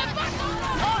 go to the bottom!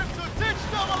 Time to ditch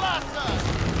the molasses!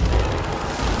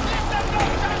 Get them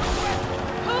knocked out of the way!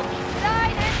 Hook,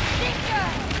 line, and sinker!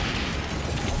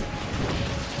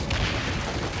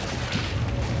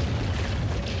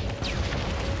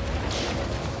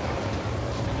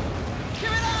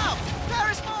 Give it up! There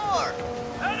is more!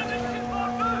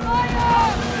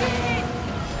 Fire! Please!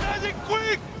 Steady,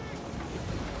 quick!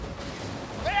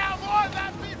 They are more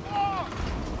than before!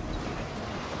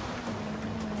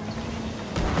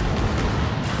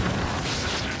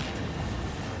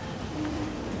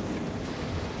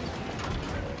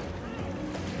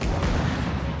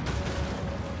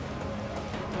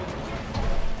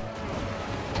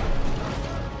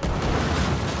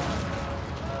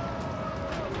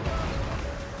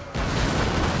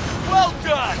 Well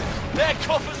done! Their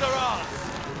coffers are ours!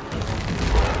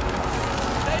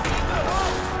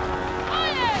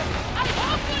 Fire! I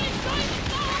hope you'll enjoy the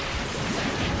song!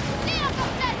 Clear,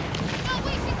 Captain! No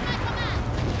wasting my command!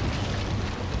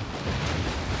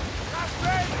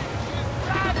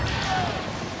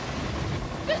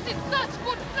 This is such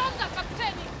good plunder,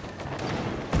 Captain!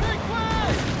 Make way!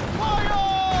 Fire!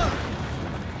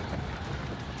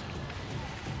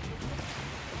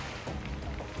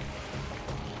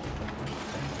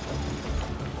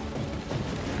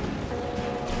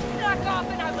 Back off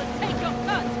and I will take your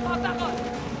guns, Barbaros!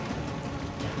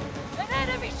 An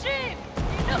enemy ship!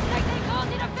 It looks like they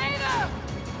called in a favor!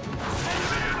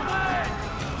 Enemy in the way!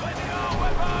 With your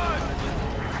weapons!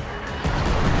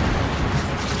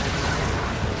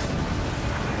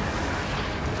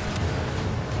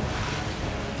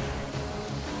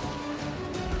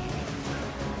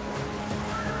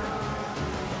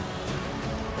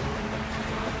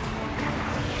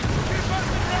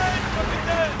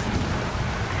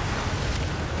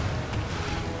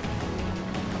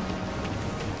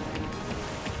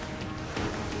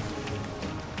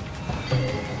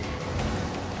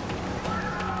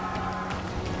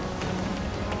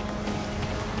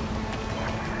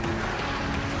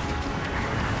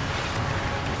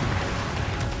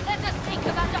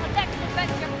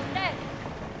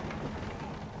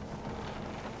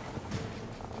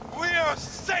 are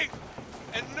safe,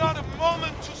 and not a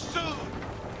moment too soon.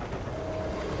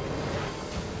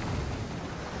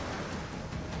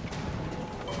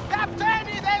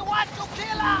 Captain, they want to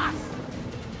kill us!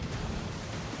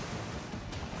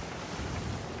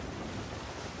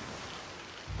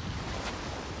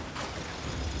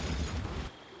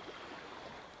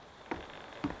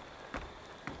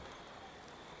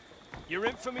 Your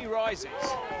infamy rises.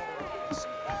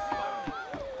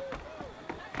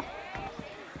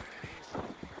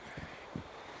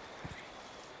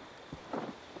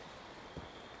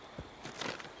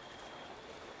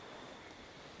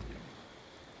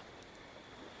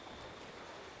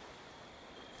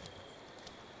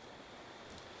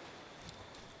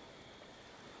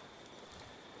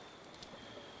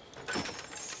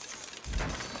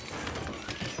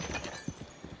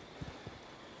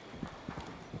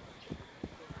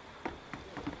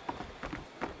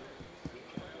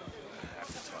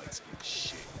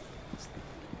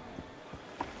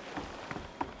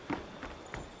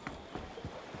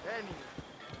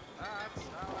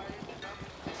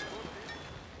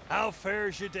 How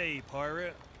fares your day,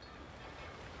 pirate?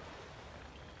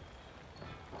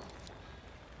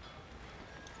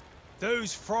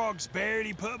 Those frogs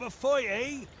barely put up a fight,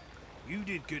 eh? You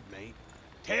did good, mate.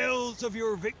 Tales of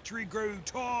your victory grow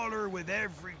taller with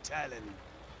every telling.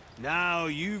 Now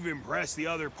you've impressed the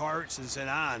other pirates in St.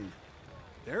 Anne.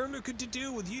 They're looking to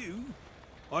deal with you.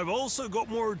 I've also got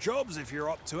more jobs if you're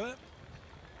up to it.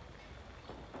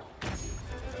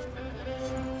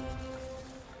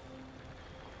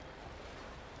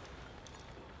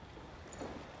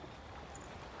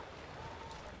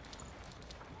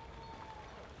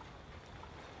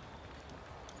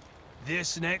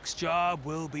 This next job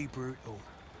will be brutal,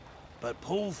 but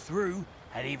pull through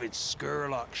and even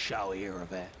Skurlock shall hear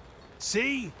of it.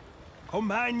 See?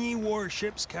 Companion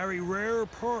warships carry rare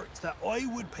parts that I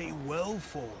would pay well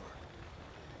for.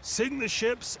 Sink the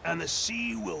ships and the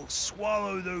sea will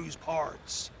swallow those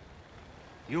parts.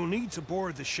 You'll need to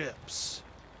board the ships.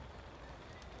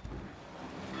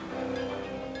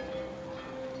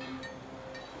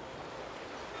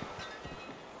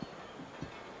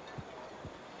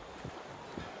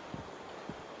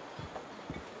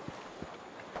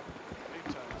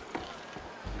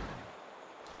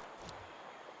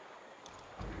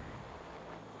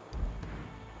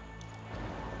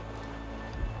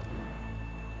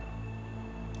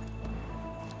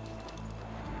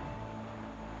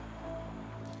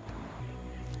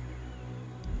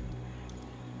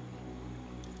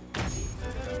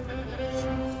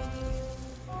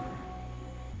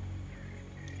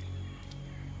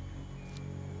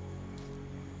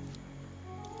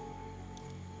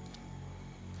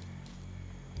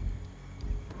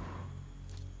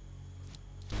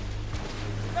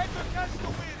 Let us catch the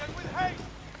wind and with haste!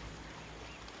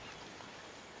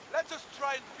 Let us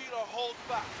try and feel our hold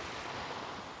back.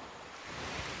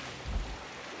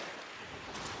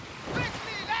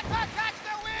 Quickly, let her catch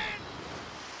the wind!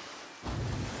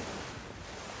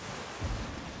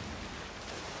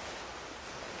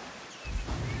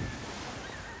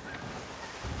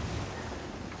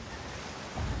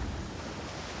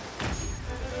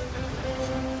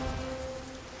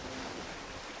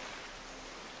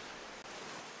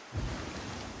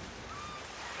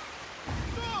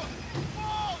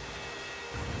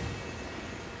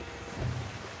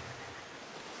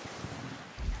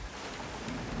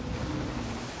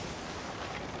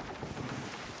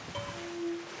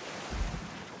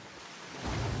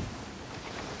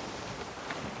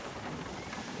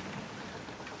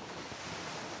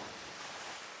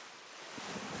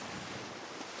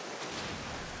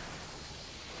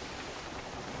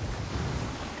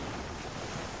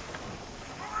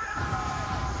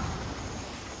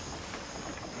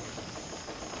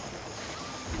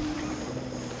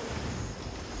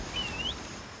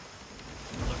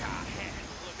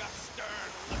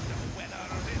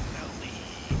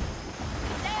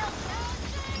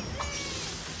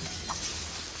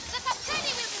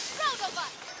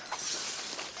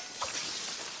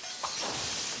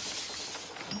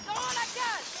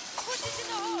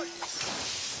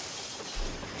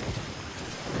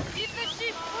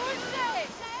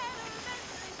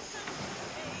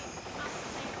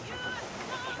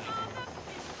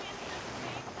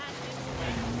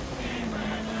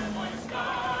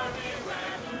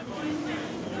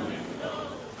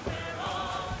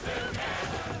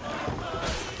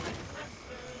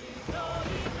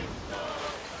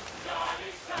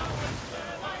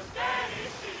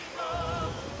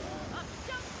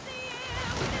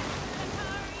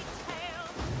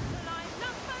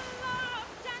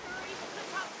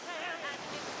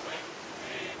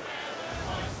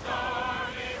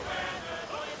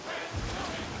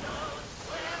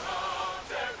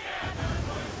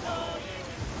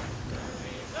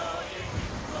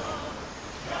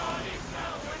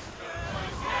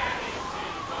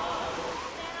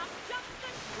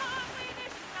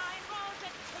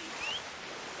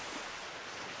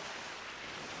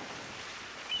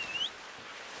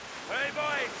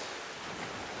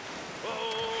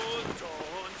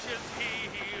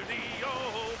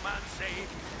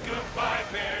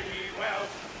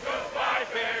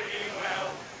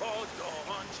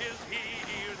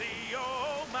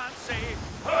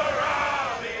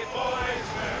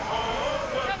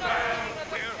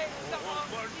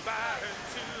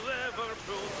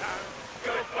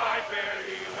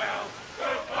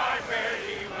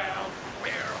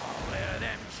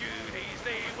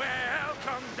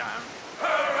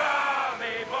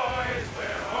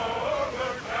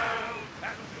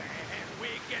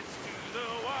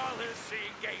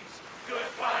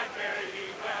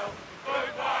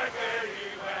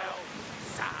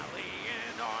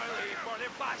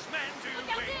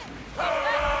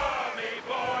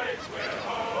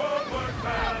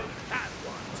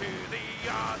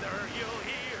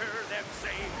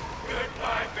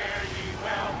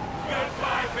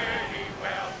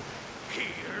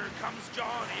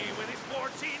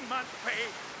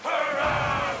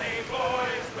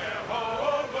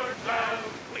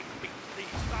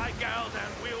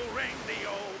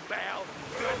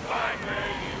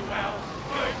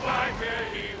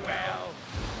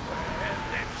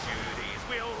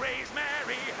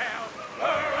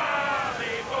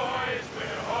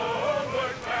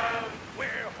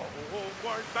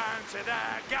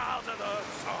 gals of the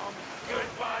song.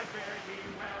 Goodbye, fare ye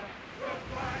well.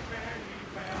 Goodbye, fare ye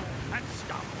well. And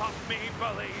stomp up me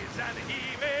bullies and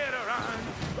heave it around.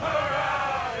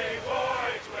 Hurrah, me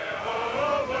boys, we're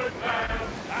homeward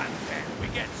bound. And then we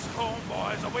get home,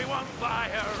 boys, or we won't fly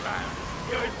around.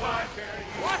 Goodbye, fare ye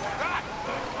well. What's that?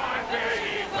 Goodbye, fare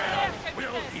ye well.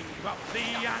 We'll heave up the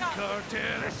anchor to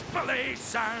this bully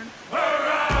sound.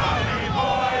 Hurrah, me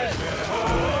boys, we're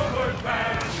homeward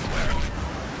bound.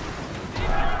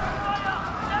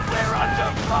 We're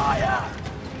under fire!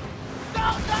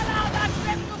 Don't allow that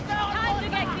ship to go! Time to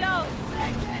get close!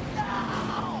 Take it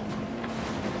down!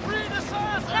 Read the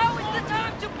signs! Now is the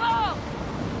time to bomb!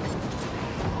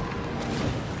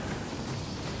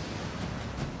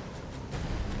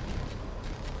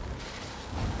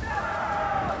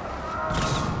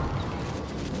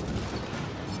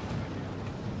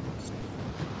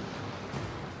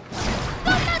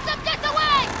 Don't let them get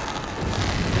away!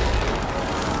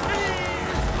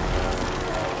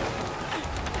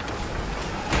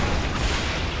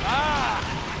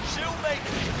 She'll make it!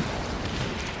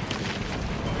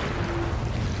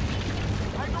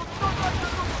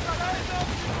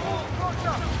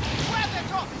 Where they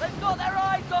go? They've got their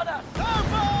eyes on us!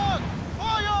 Starboard!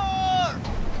 Fire!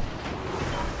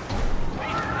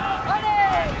 Ready!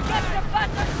 Get to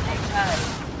battle station!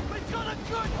 We've got a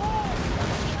good haul!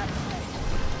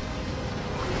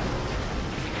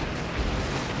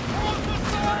 Hold the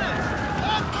sails!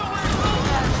 Let the wind blow!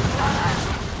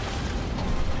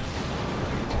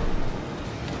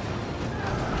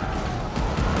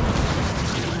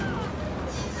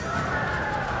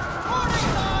 Warning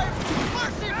time!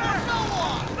 Mercy for no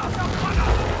one!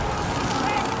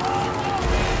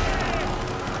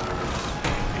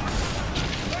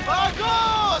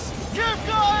 Vagos! Keep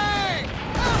going!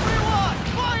 Everyone,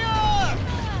 fire!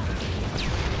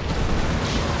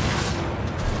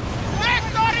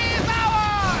 Victory is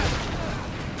ours!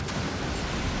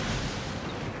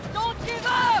 Don't give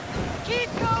up! Keep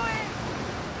going!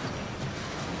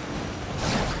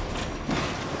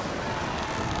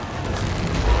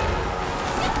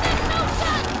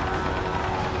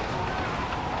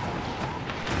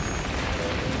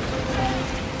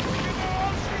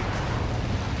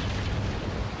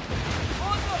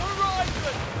 On the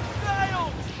horizon!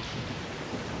 Sails!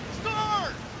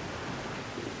 Start!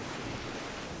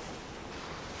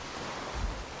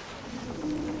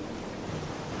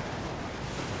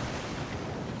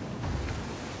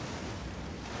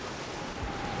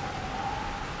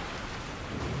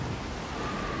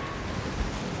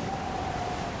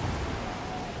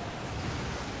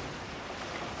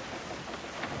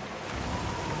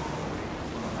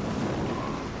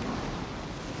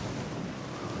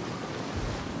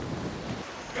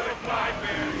 Goodbye,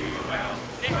 fare ye well.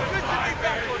 It's good to be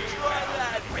back on dry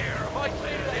land! We're I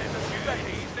feel there's a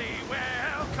easy,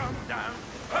 welcome down.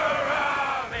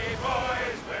 Hurrah, me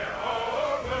boys, we're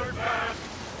homeward bound.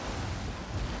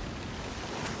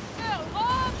 Now,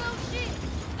 all those ships!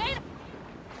 They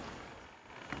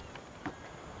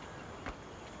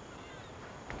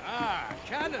Ah,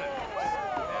 cannon!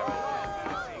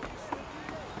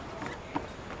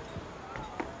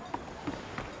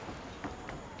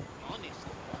 Honest,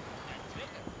 that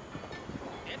trigger.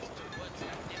 That's two words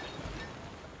I've never known.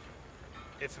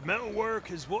 If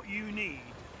metalwork is what you need,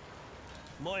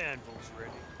 my anvil's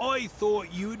ready. I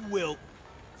thought you'd wilt,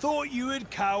 thought you'd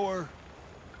cower,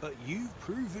 but you've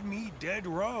proven me dead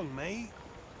wrong, mate.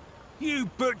 You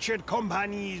butchered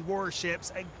Company's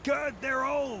warships and gutted their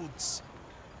holds,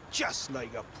 just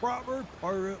like a proper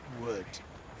pirate would.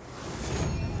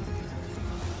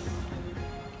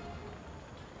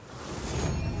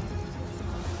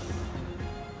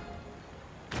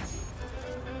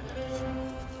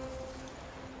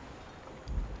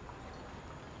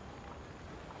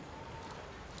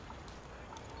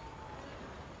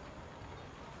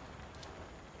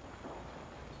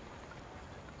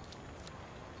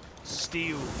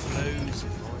 Steel flows in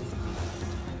my blood.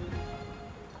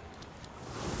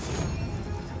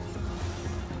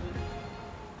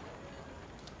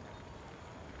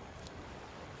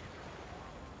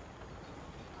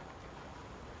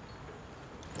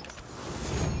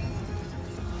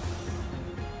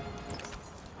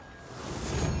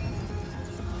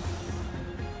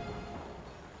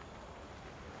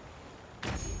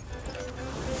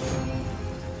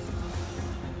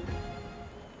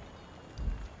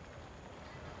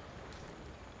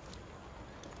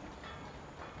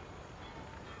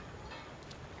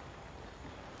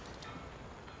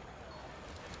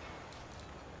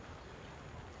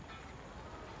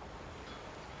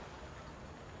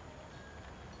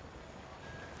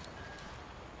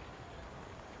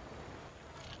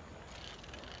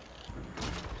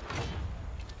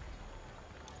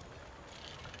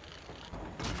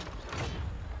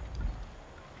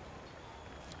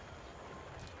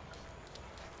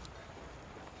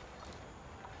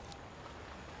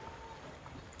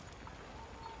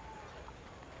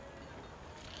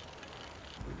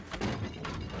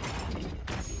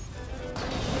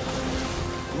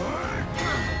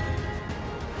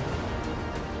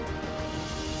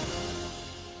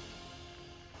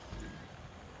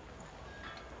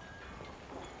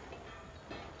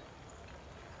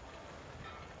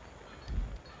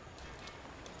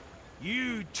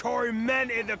 You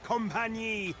tormented the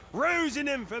Compagnie, rose in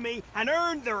infamy, and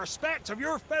earned the respect of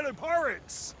your fellow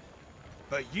pirates.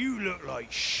 But you look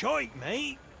like shite,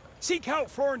 mate. Seek out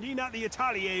Florentine at the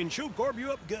Atelier and she'll garb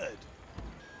you up good.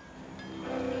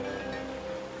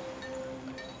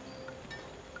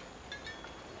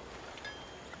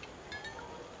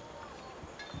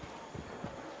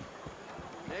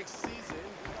 Next season,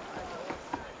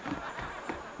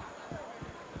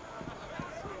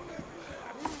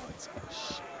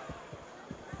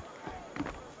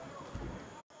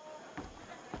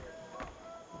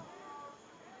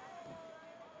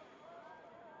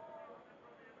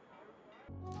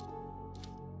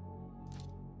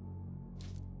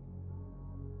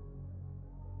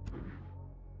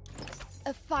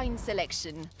 A fine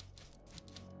selection.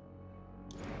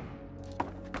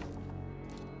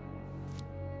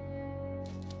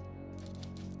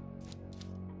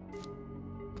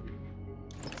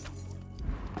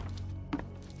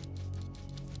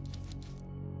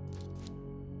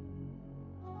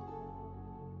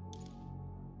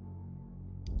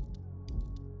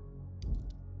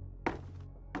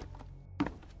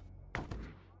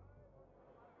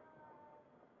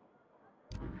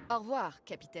 Au revoir,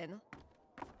 capitaine.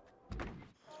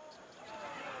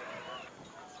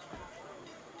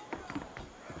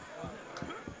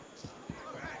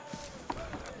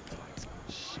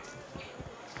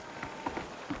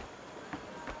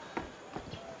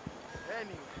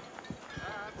 anyway,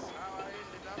 that's how I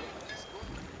ended up with this book.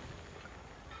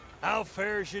 How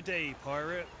fares your day,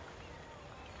 pirate?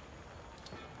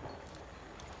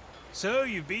 So,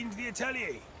 you've been to the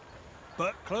Atelier.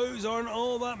 But clothes aren't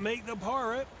all that make the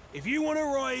pirate. If you want to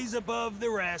rise above the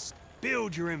rest,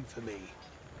 build your infamy.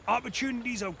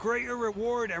 Opportunities of greater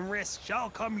reward and risk shall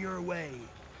come your way.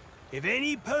 If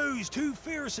any pose too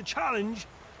fierce a challenge,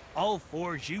 I'll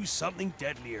forge you something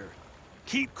deadlier.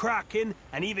 Keep cracking,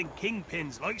 and even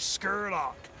kingpins like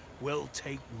Skurlock will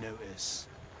take notice.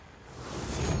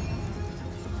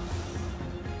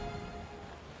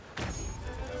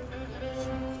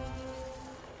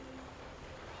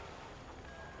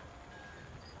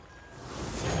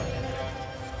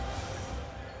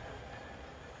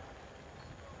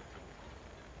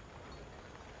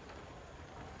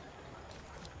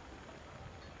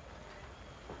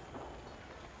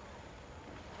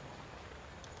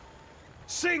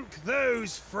 Sink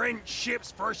those French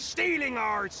ships for stealing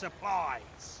our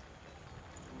supplies!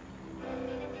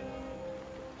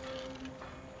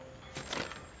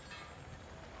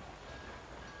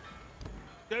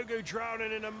 Don't go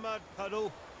drowning in a mud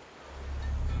puddle.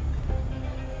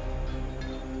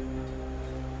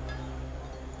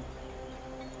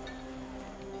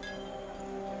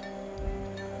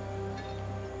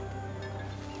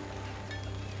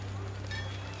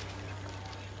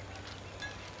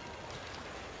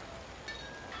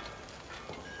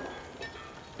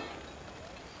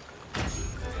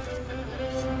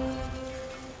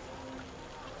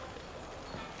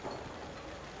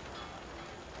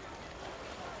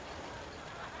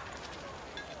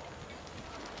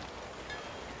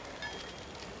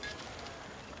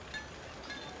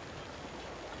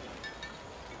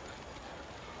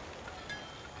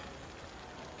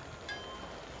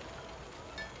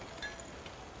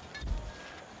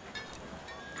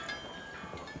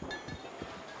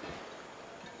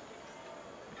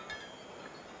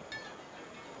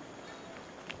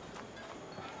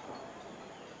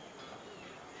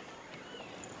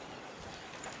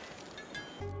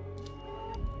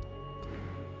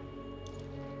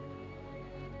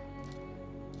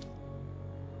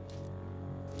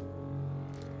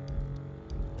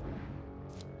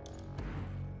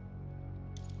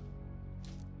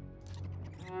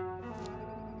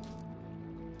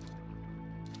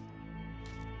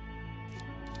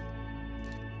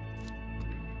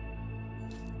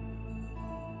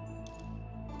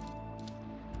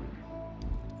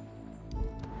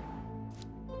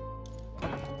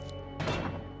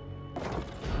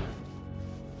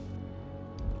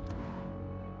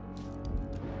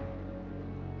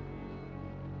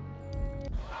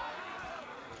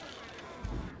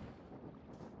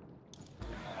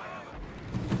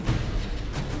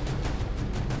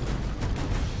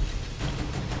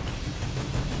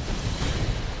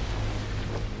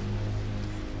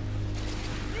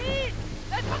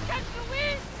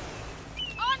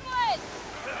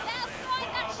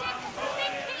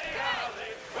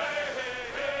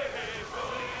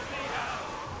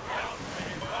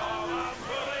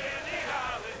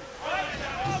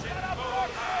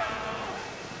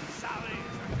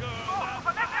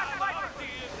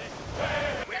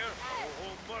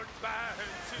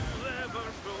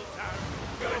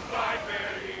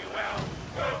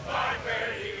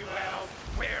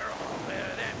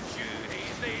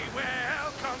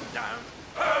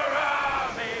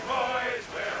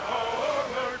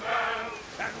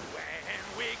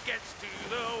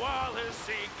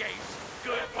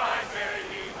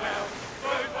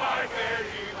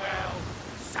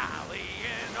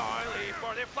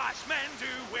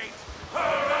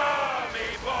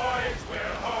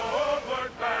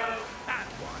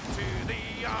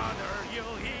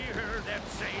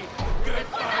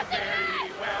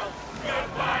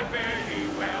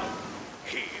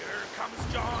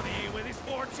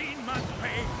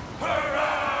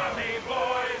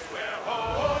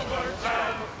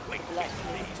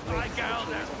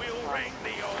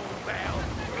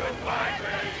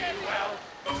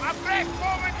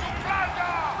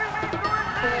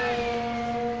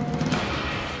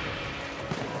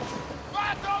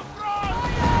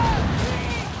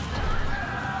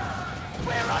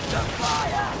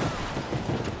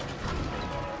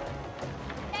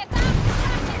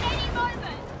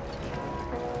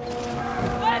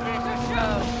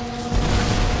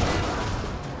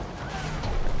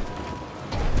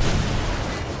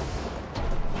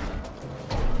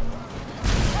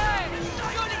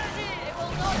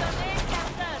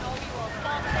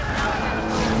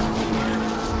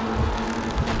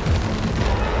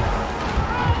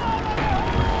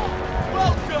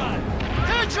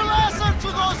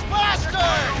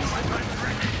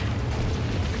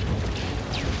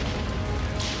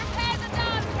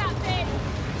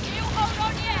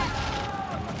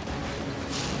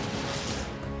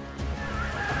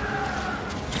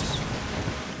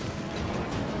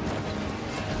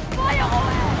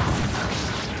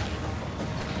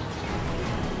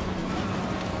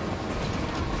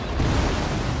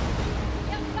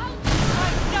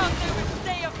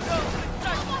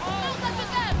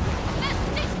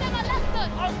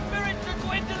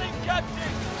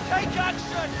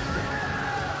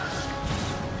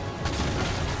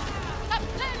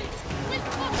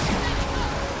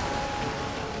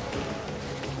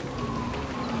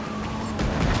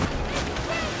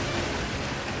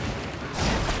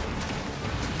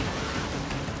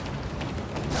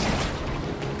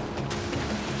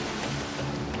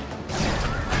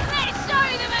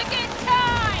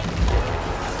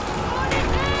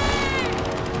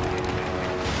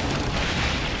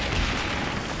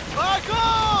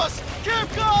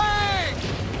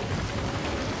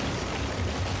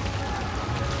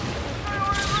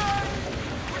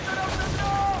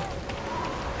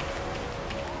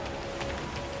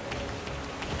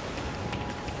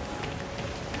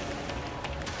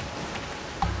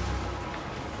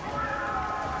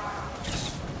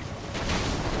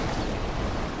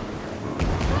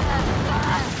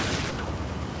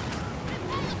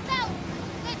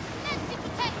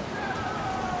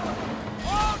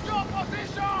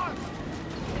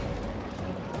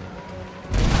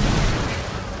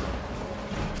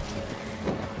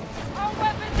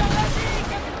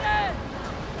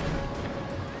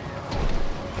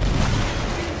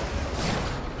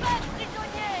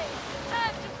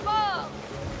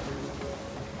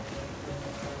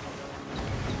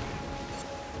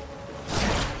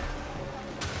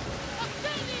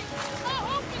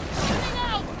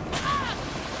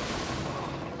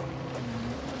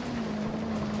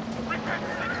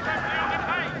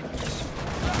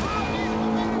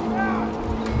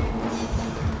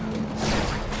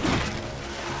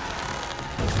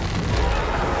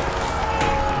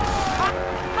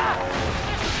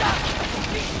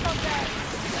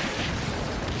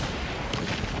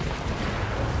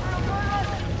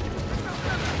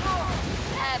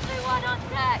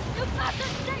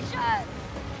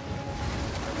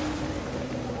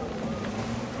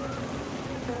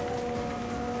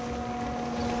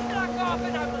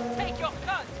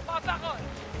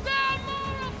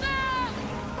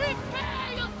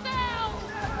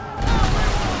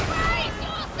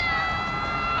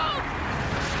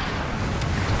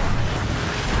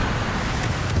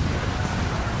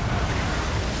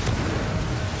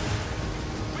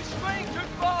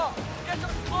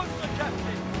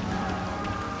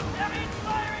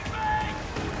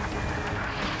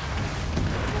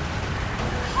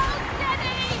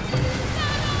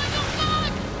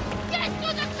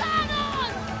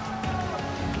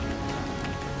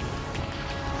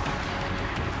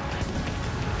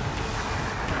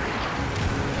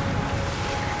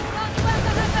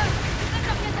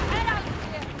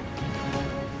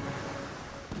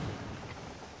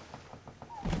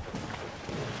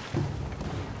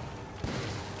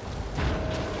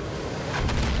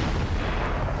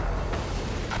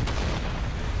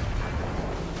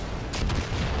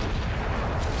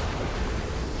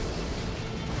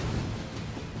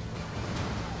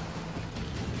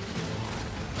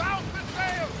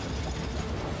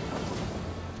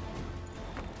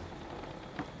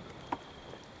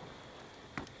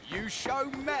 You show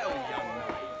mettle, young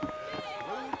man.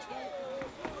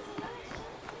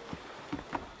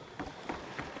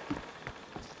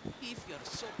 If you're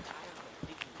so tired of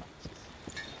digging ditches,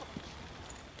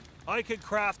 I can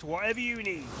craft whatever you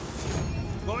need.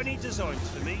 Got any designs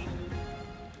for me?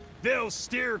 They'll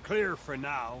steer clear for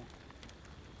now.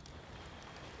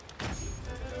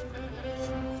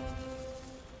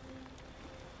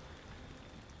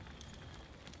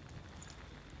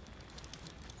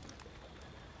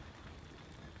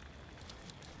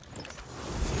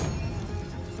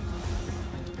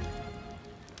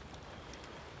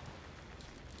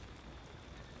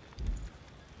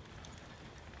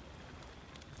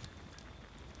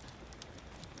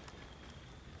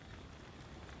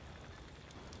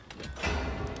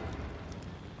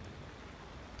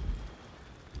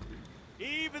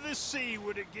 Even the sea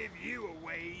wouldn't give you a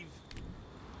wave.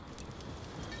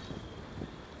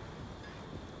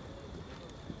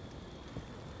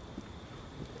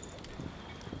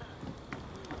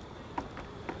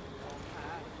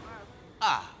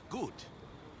 Ah, good.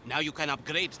 Now you can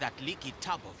upgrade that leaky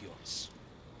tub of yours.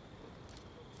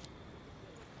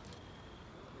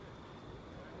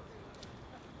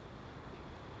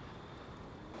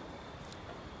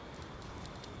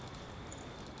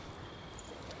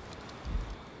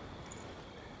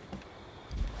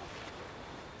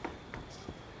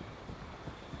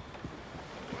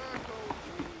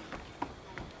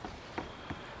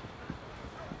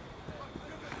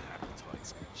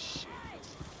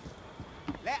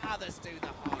 Let others do the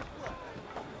hard work.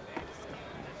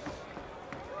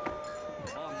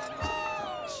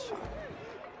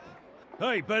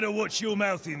 Hey, better watch your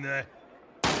mouth in there.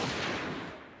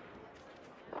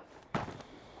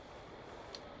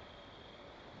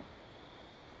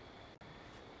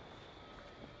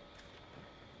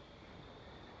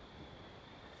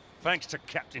 Thanks to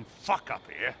Captain Fuck Up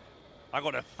here, I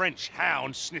got a French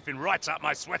hound sniffing right up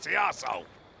my sweaty arsehole.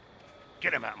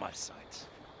 Get him out of my sight.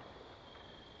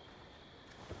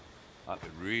 I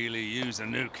could really use a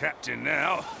new captain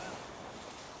now.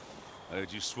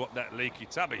 Heard you swap that leaky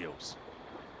tub of yours.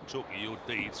 Talk of your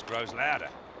deeds grows louder.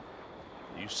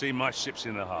 You seen my ships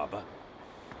in the harbour?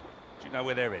 Do you know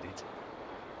where they're headed?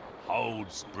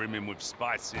 Holds brimming with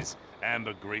spices,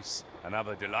 ambergris, and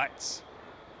other delights.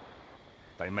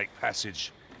 They make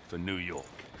passage for New York.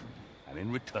 And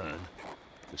in return,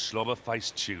 the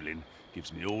slobber-faced Tulin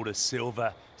gives me all the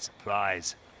silver,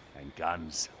 supplies, and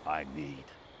guns I need.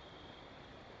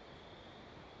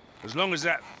 As long as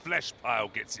that flesh pile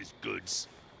gets his goods,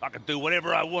 I can do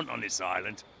whatever I want on this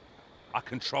island. I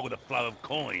control the flow of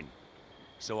coin,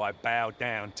 so I bow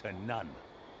down to none.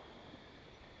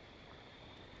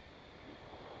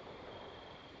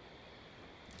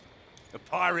 A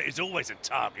pirate is always a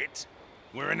target.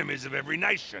 We're enemies of every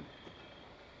nation.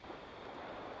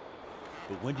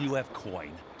 But when you have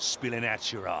coin spilling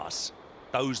out your ass,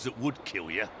 those that would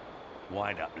kill you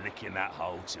wind up licking that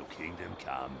hole till kingdom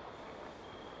come.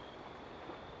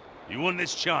 You want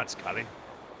this chance, Cully?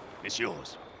 It's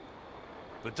yours.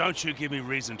 But don't you give me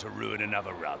reason to ruin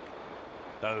another rug.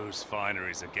 Those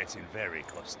fineries are getting very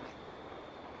costly.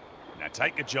 Now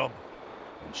take a job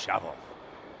and shove off.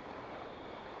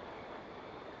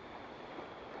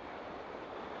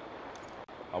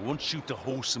 I want you to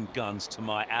haul some guns to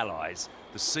my allies,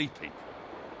 the Sea People.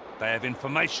 They have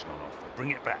information on offer.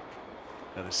 Bring it back.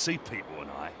 Now the Sea People and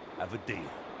I have a deal.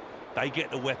 They get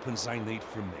the weapons they need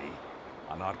from me,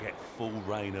 and I get full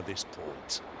reign of this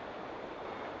port.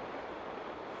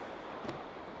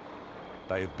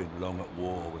 They have been long at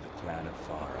war with the clan of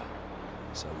Farah,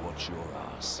 so watch your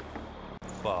ass.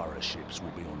 Farah ships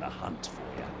will be on the hunt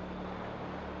for you.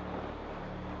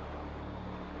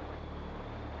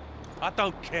 I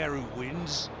don't care who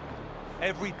wins.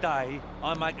 Every day,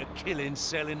 I make a killing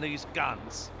selling these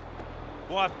guns.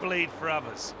 Why bleed for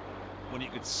others, when you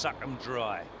could suck them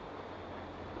dry?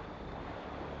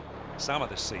 Some of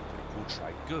the Sea People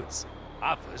trade goods.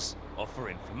 Others offer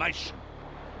information.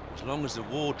 As long as the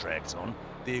war drags on,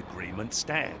 the agreement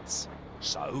stands.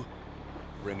 So,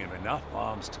 bring him enough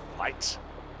arms to fight,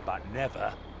 but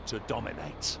never to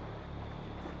dominate.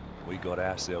 We got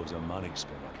ourselves a money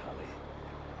spinner, Cully.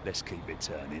 Let's keep it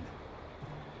turning.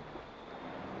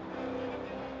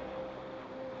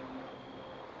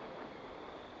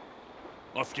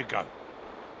 Off you go.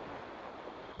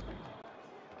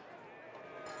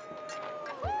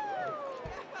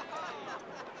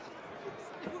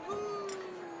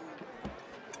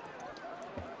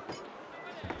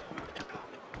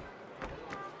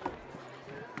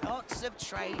 Lots of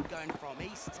trade going from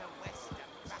east to west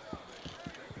and back.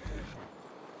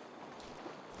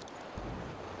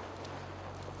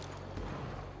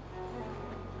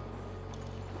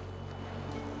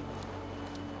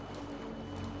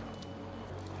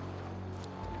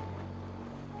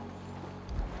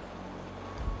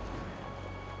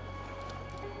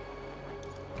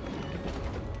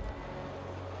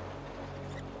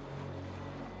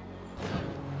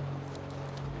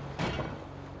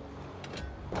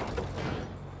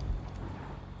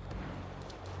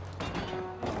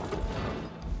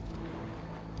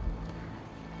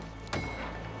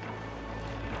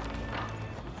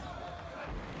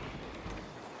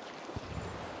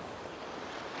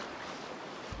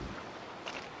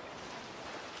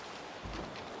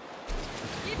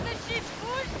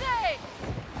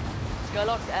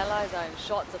 Sherlock's allies are in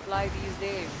short supply these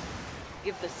days.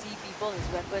 Give the sea people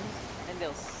his weapons, and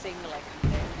they'll sing like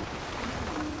men.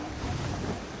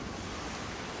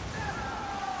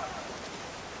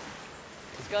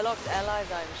 Sherlock's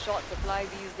allies are in short supply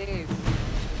these days.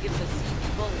 Give the sea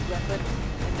people his weapons,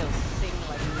 and they'll sing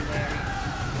like men.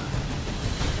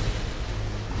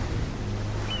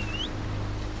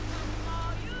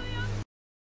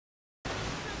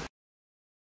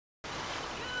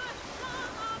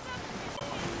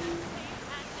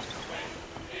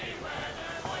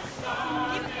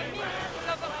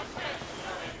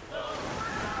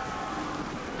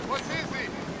 What's easy?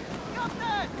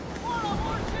 Captain! All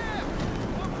aboard ship!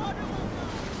 We're wonderful!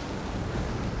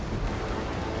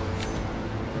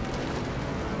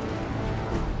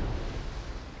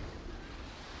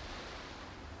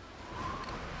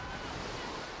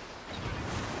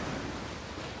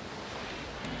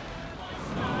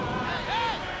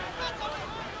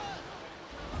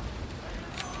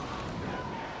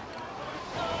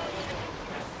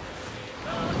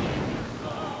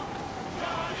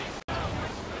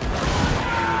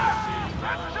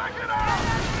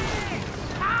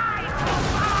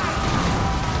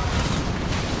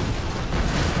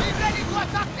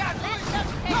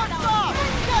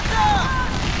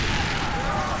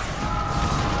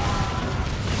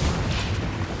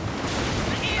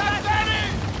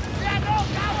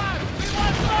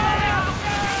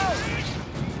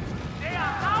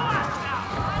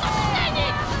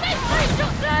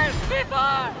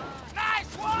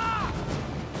 Nice work!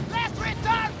 Let's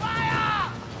return fire!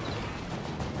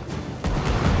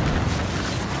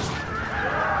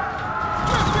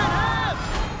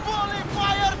 Fully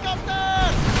fire,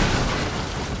 Captain!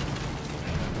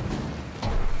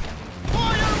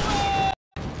 Fire away!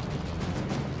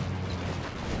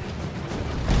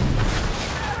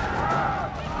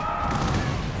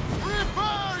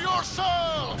 Prepare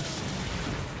yourselves!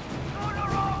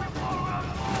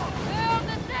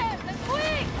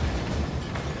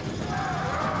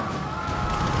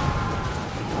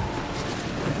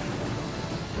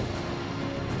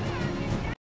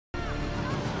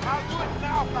 I'll do it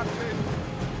now, Captain!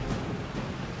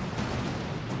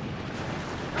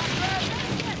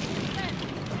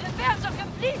 The repairs are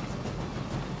complete!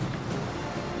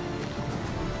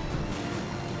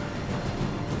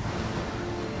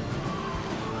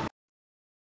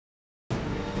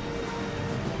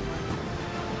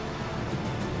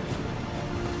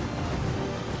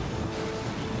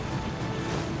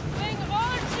 Bring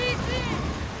all cheesy!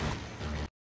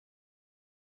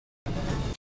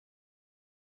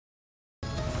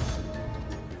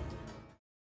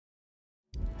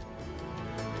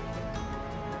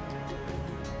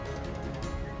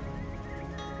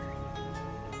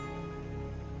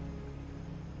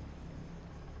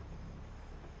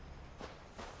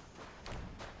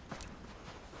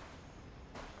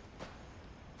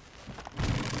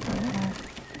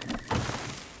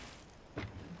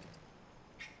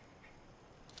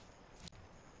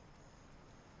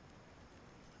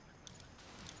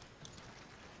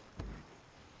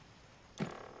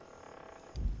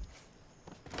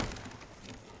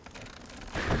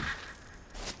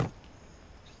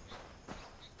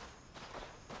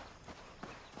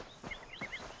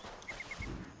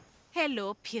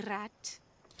 Hello, pirate.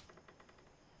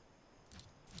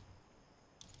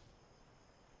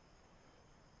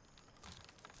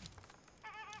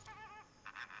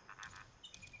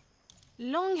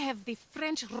 Long have the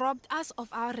French robbed us of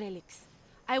our relics.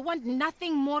 I want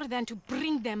nothing more than to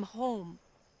bring them home.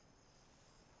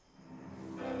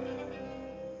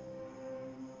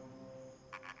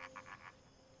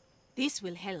 This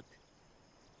will help.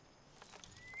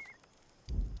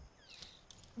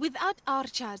 Without our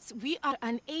charts, we are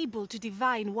unable to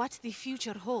divine what the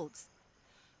future holds.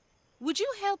 Would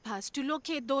you help us to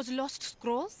locate those lost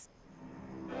scrolls?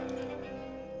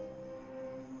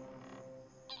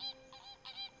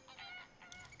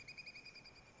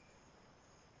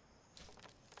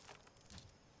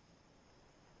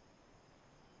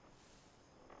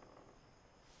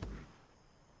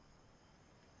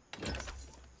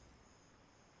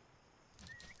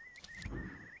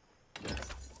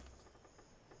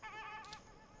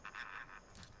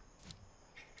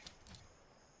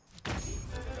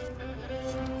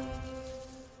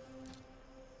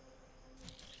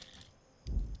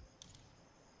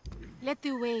 Let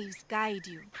the waves guide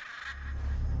you.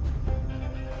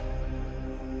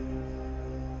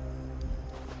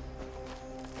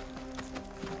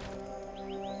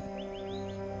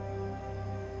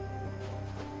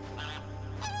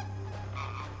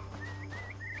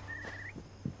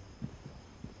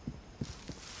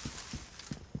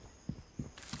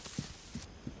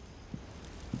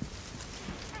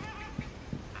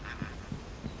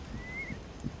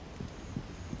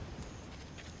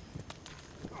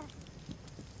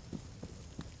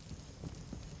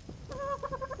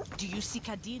 You seek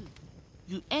a deal.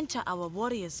 You enter our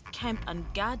warriors' camp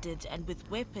unguarded and with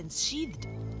weapons sheathed.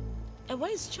 A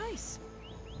wise choice.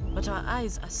 But our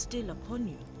eyes are still upon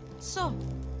you. So,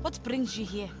 what brings you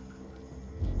here?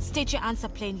 State your answer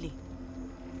plainly,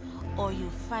 or you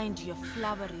find your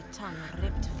flowery tongue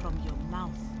ripped from your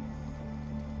mouth.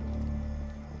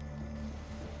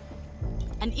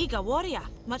 An eager warrior,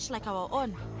 much like our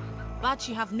own, but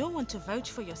you have no one to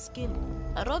vouch for your skill.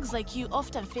 Rogues like you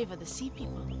often favor the sea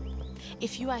people.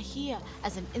 If you are here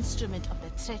as an instrument of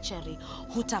the treachery,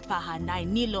 hutapaha nai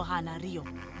nilohana rio.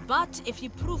 But if you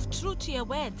prove true to your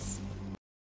words,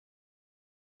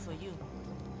 for you.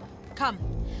 Come,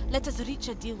 let us reach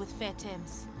a deal with fair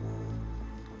terms.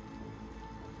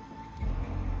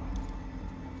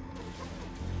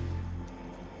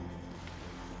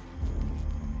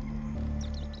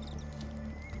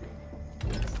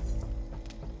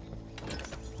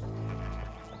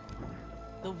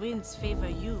 The winds favor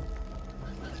you.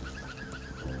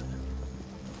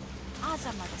 As a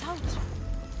matautra,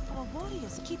 our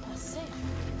warriors keep us safe.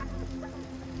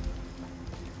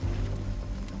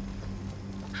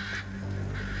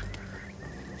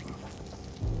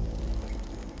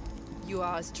 You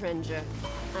are a stranger,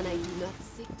 and I do not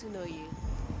seek to know you.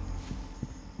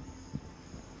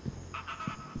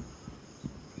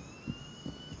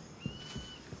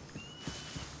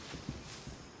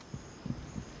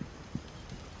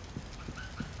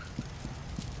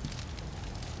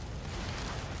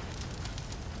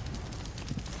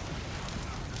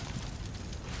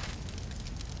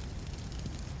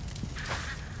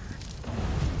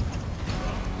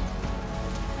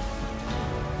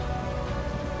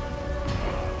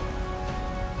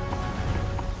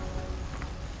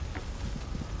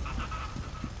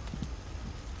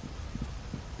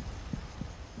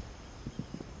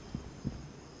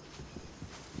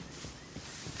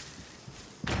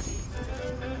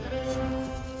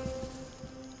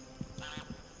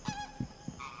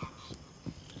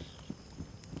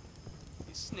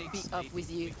 Be off with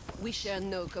you. We share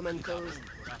no common cause.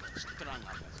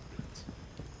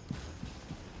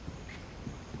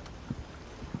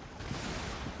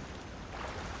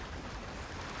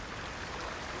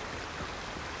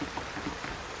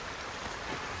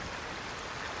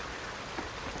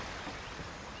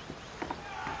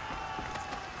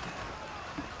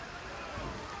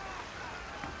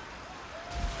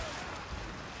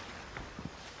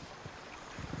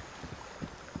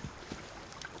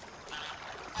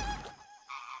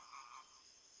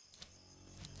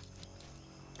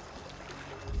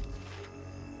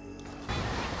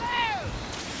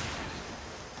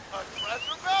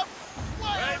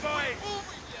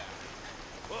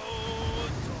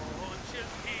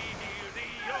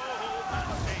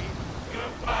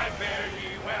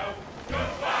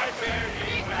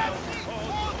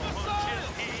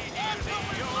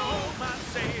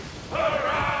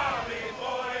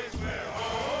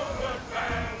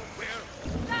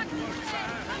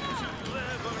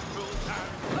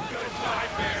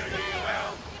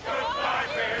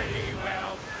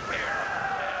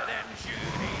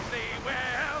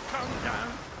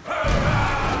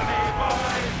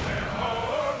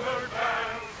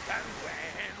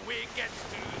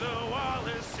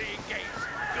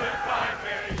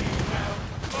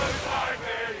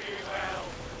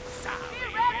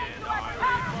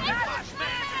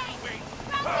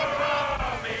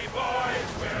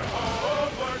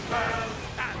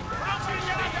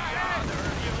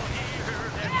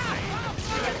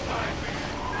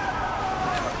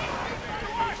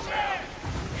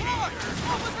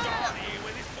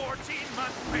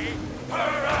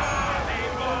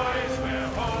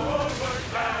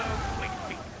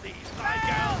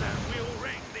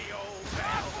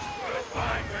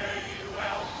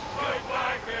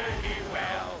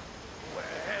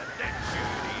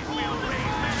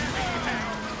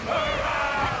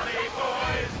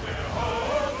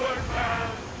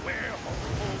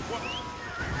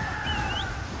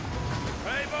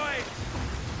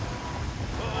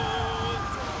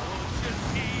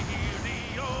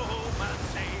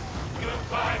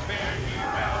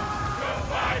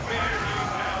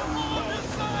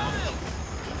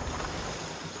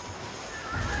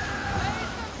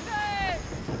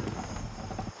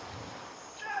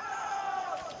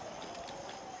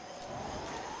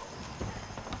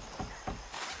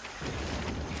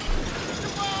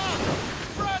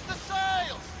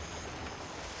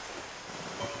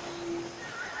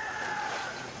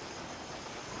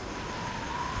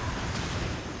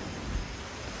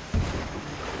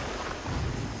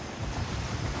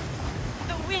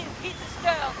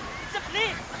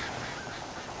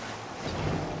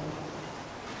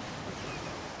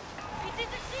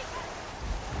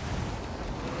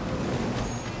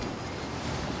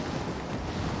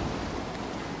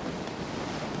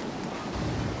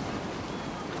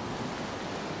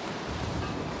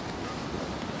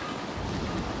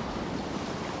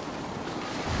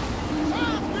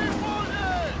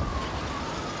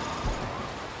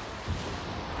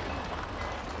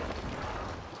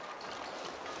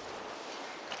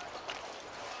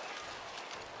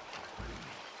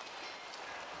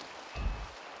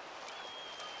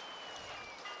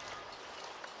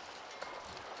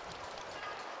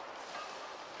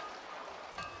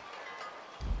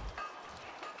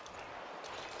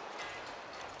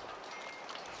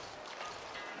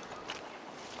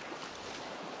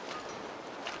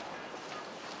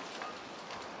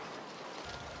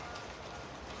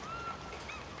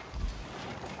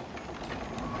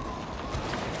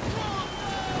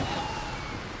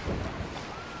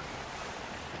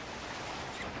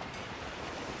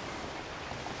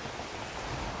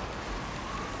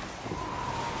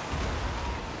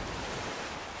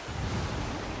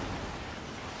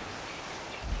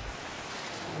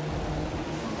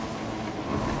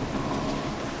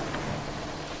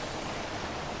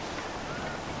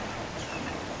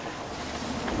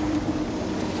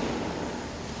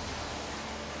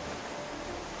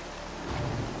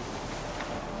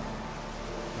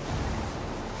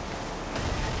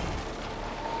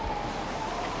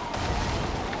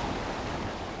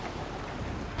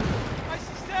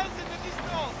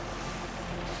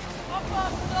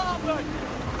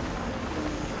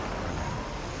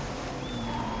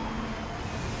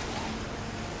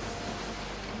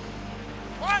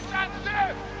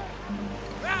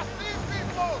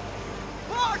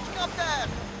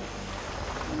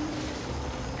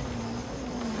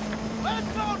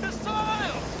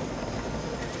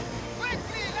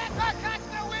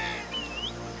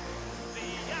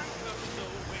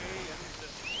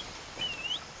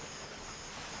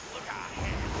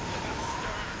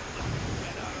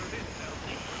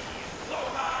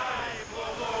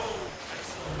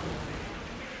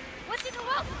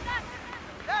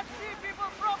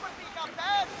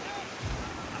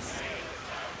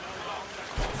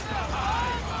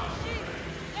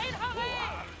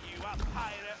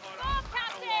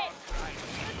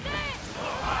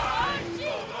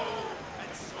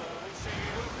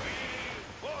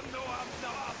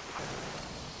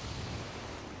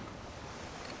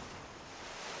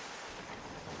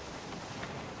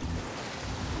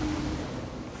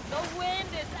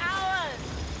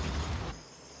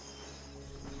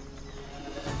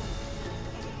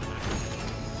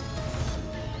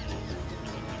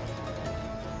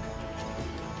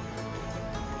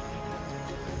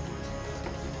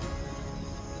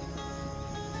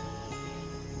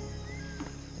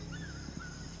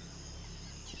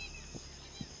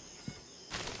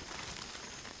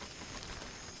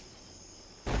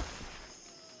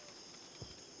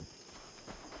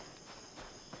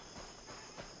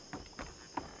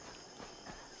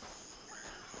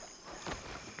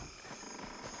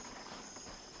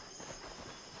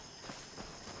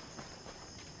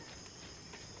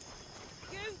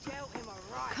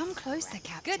 Come closer,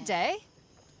 Captain. Good day.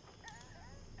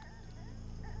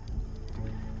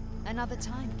 Another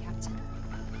time, Captain.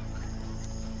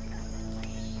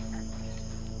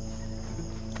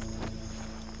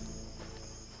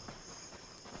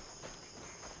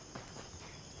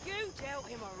 You dealt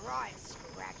him a right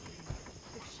scraggy.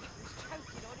 The ship was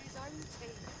choking on his own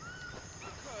team.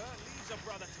 The cur leaves a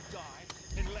brother to die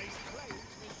and lays claim to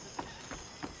his position.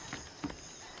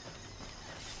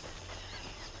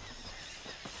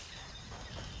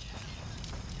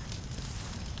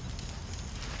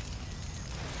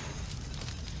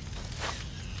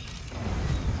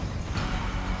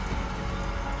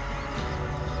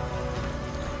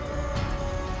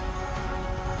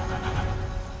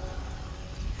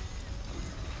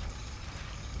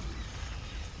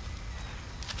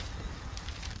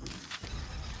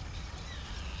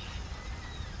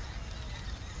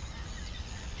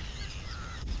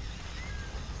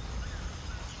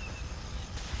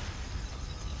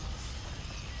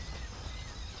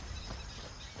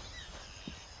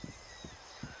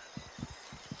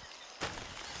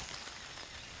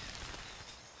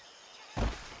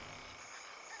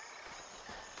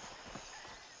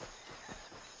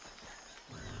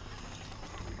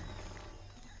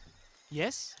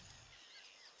 Yes?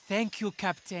 Thank you,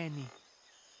 Captain.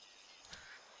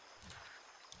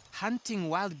 Hunting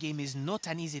wild game is not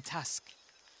an easy task.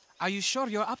 Are you sure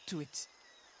you're up to it?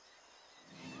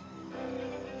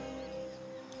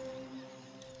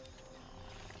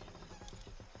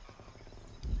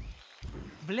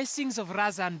 Blessings of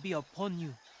Razan be upon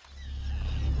you.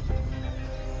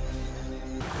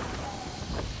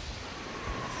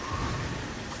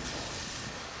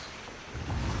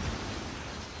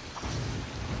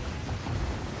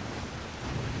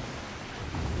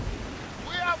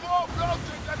 We are more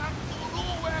bloated than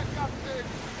Anturuwe, Captain.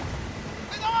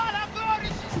 With all our glory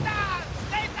she stands.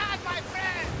 Stay down, my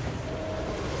friend.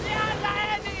 Yalla,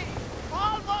 Eddie.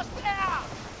 Almost there.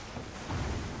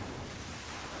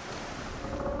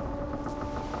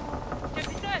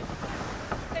 Captain!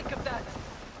 Think of that!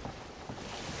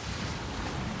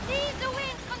 Leave the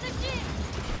wind from the ship!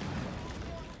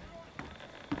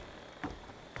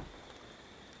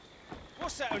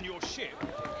 What's that on your ship?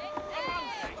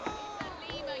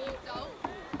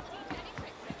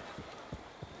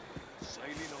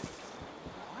 Sailing on.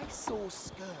 I saw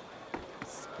Skirt.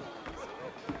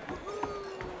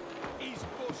 He's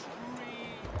bush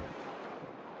reed.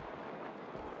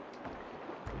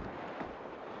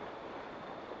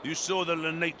 You saw the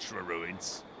Lenitra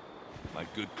ruins? Made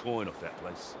good coin off that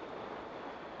place.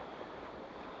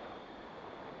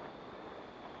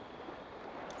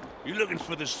 You looking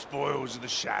for the spoils of the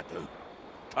Shadow?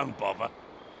 Don't bother.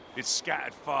 It's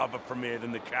scattered farther from here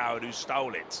than the coward who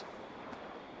stole it.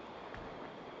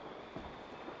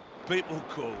 People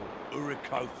call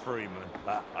Uriko Freeman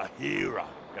a hero,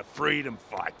 a freedom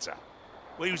fighter.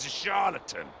 Well, he was a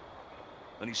charlatan,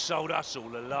 and he sold us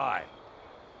all a lie.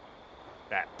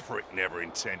 That prick never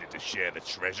intended to share the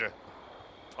treasure.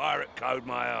 Pirate code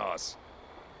my arse.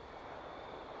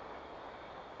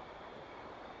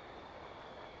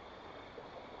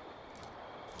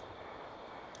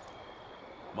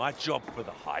 My job for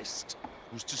the heist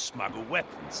was to smuggle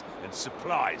weapons and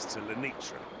supplies to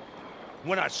Lenitra.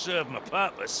 When I served my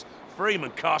purpose, Freeman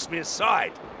cast me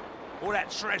aside. All that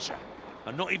treasure,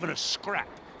 and not even a scrap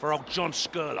for old John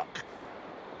Skurlock.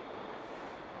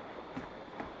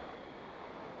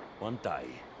 One day,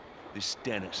 this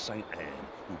den at St. Anne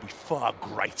will be far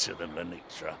greater than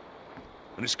Lenitra.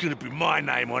 And it's gonna be my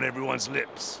name on everyone's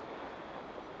lips.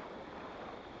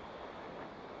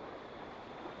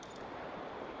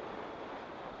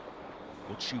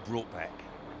 What you brought back,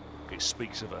 it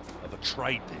speaks of a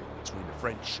trade deal between the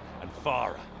French and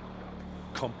Farah.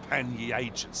 Compagnie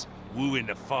agents wooing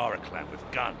the Farah clan with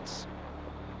guns.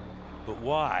 But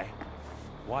why?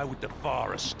 Why would the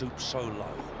Farah stoop so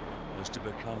low as to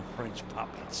become French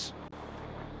puppets?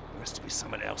 There has to be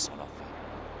something else on offer.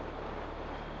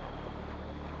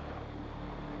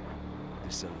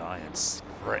 This alliance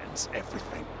threatens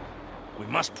everything. We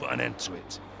must put an end to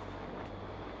it.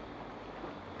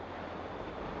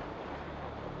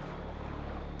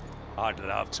 I'd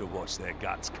love to watch their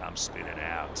guts come spilling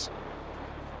out.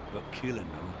 But killing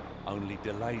them only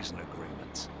delays an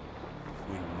agreement.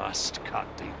 We must cut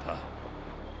deeper.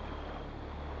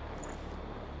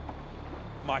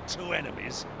 My two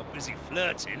enemies are busy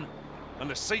flirting, and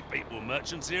the Sea People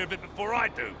merchants hear of it before I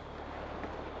do.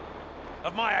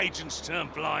 Have my agents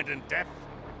turned blind and deaf?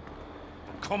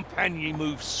 The Compagnie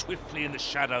moves swiftly in the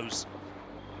shadows,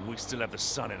 and we still have the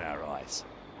sun in our eyes.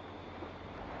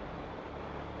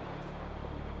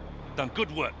 Done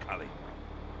good work, Cully.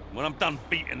 When I'm done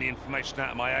beating the information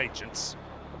out of my agents,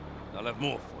 I'll have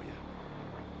more for you.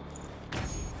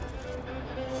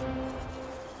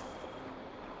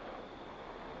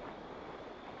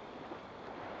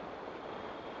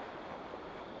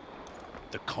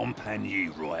 The Compagnie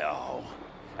Royale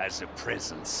has a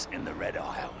presence in the Red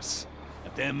Isles.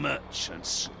 Their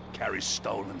merchants carry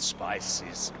stolen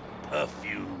spices,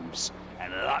 perfumes,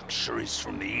 and luxuries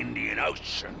from the Indian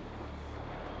Ocean.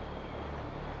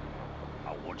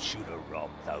 I want you to rob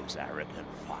those arrogant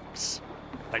fucks.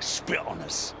 They spit on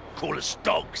us, call us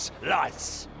dogs,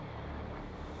 lice.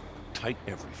 Take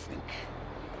everything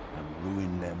and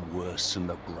ruin them worse than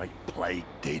the Great Plague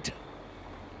did.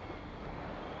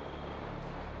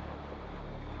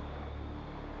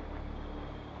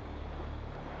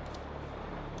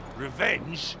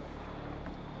 Revenge?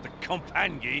 The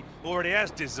Compagnie already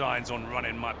has designs on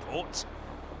running my ports.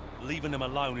 Leaving them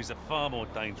alone is a far more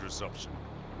dangerous option.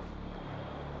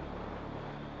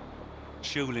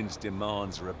 Tulin's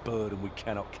demands are a burden we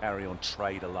cannot carry on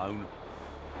trade alone.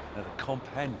 Now the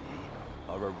Compagnie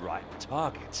are a ripe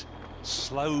target,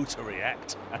 slow to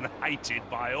react and hated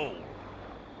by all.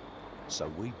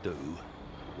 So we do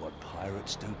what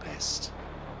pirates do best.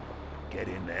 Get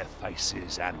in their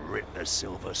faces and rip the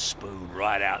silver spoon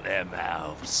right out their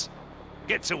mouths.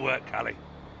 Get to work, Cully.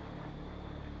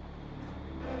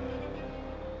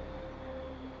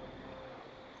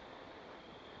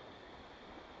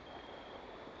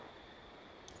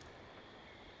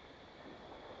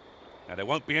 Now, there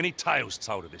won't be any tales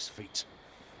told of this feat,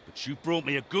 but you brought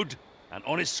me a good and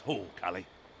honest haul, Cully.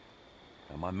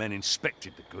 Now, my men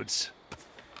inspected the goods,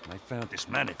 and they found this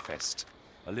manifest,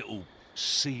 a little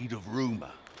seed of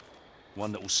rumor,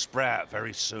 one that will sprout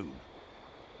very soon.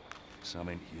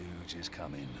 Something huge is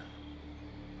coming.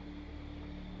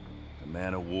 A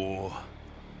man of war,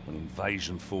 an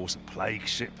invasion force, a plague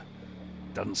ship,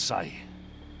 doesn't say.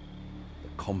 The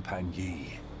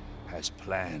Compagnie has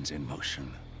plans in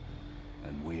motion,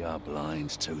 and we are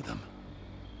blind to them.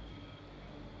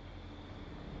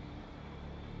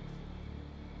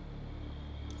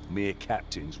 Mere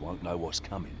captains won't know what's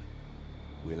coming.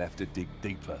 We'll have to dig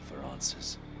deeper for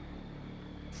answers.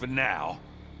 For now,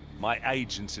 my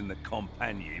agents in the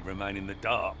Compagnie remain in the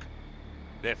dark.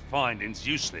 Their findings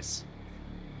useless.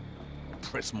 I'll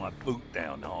press my boot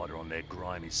down harder on their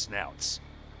grimy snouts.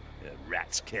 The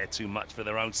rats care too much for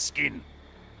their own skin.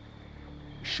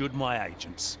 Should my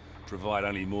agents provide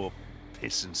only more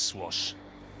piss and swash,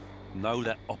 know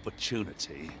that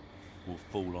opportunity will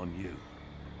fall on you.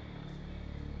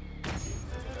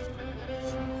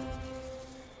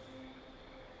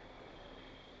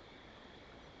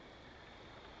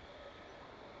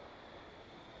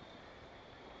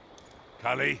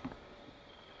 Cully,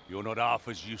 you're not half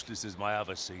as useless as my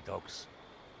other sea dogs.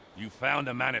 You found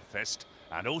a manifest,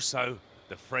 and also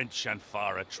the French and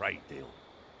Fire trade deal.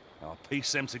 I'll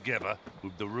piece them together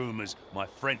with the rumors my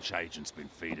French agent's been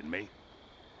feeding me.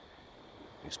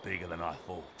 It's bigger than I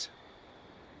thought.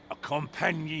 A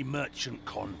Compagnie merchant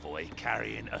convoy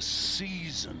carrying a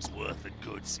season's worth of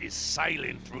goods is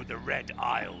sailing through the Red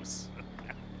Isles.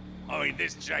 I mean,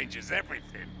 this changes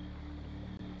everything.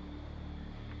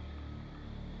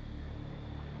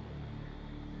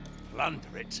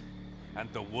 Plunder it,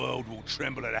 and the world will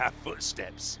tremble at our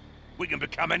footsteps. We can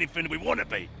become anything we want to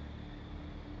be.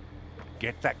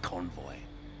 Get that convoy,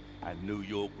 and New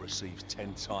York receives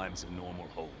 10 times the normal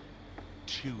haul.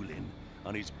 Tulin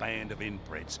and his band of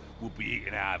inbreds will be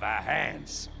eaten out of our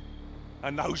hands.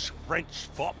 And those French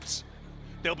fops,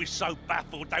 they'll be so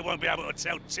baffled they won't be able to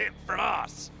tell tip from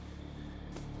us.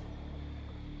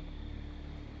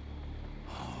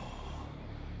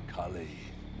 Cully,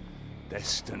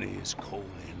 destiny is calling,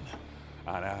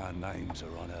 and our names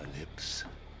are on her lips.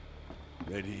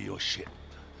 Ready your ship,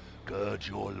 gird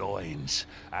your loins,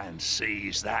 and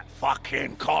seize that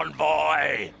fucking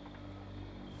convoy!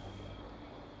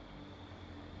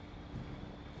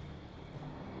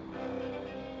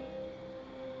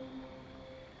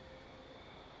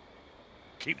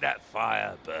 Keep that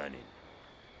fire burning.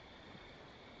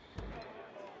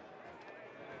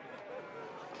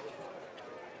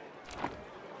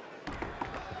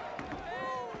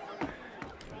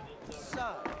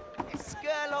 So,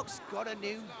 Skurlock's got a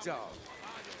new dog.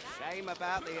 Shame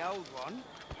about the old one.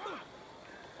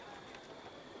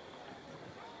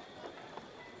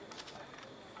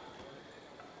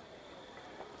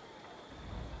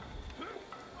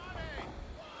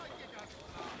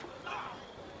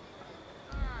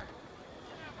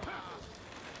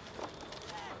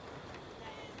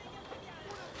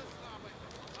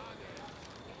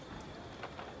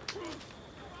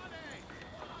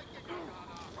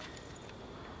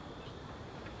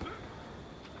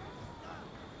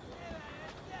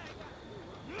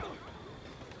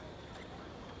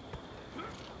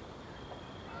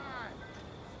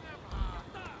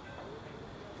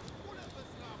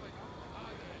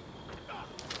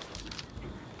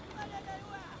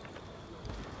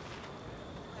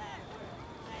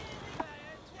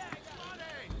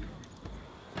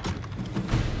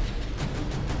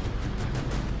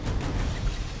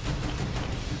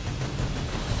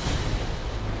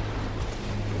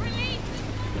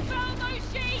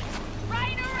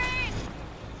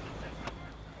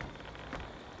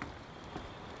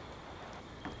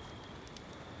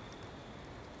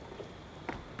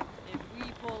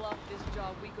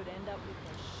 could end up with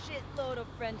a shitload of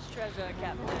French treasure,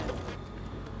 Captain.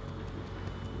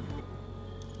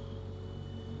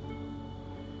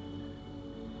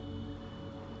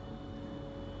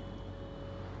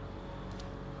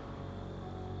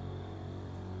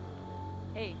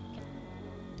 Hey.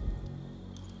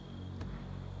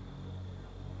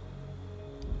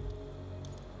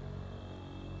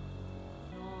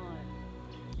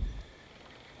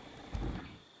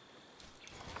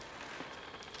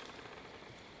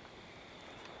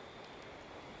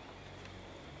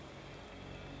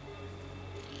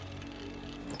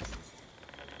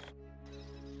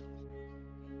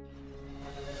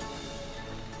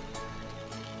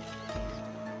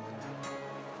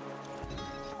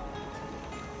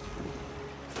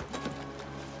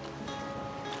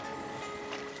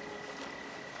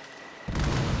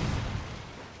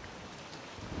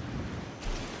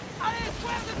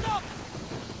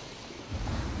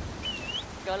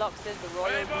 Sherlock says the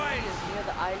royal booty is near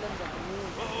the islands of the moon.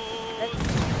 Let's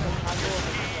seize the cargo of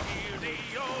the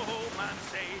old man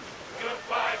say,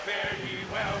 goodbye, fare ye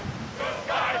well.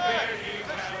 Goodbye, fare ye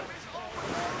well.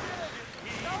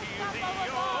 Hear the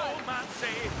old man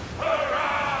say,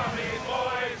 hurrah, me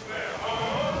boys, we're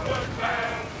homeward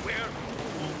bound. We're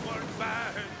homeward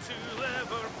bound to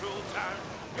Liverpool town.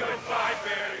 Goodbye,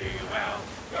 fare ye well.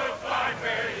 Goodbye,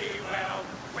 fare ye well.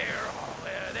 We're all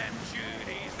of them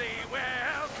Judies, they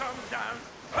welcome down.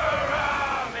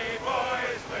 Hurrah, me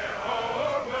boys, we're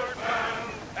homeward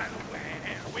bound. And when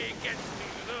we get to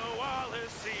the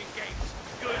Wallasey gates,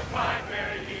 goodbye,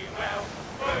 fare ye well.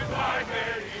 Goodbye,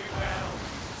 fare ye well.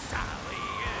 Sally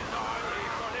and Arlie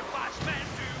for the flashmen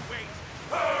to wait.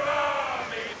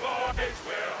 Hurrah, me boys,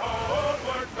 we're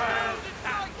homeward bound.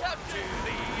 And to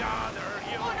the other,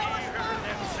 you'll hear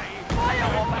them say,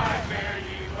 goodbye, fare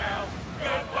ye well.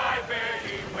 Goodbye, fare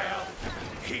ye well.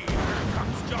 Here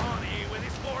comes Johnny with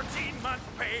his 14-month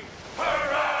pay.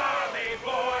 Hurrah, me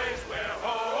boys, we're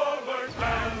homeward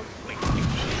bound. We keep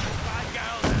these by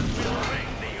gals and we'll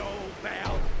ring the old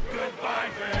bell. Goodbye,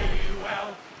 fare ye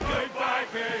well. Goodbye,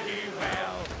 fare ye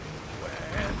well.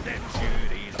 When them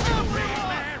Judies will raise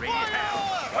merry hell.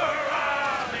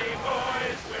 Hurrah, me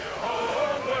boys, we're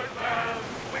homeward bound.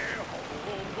 We're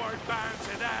homeward bound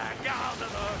to the gals of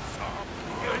the song.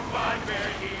 Goodbye,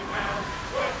 fare ye well.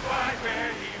 Goodbye,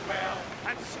 fare ye well.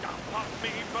 And stop up me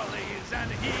bullies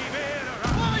and heave it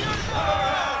around.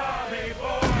 Hurrah, me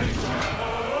boys, we're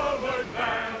homeward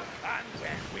bound. And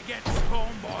when we get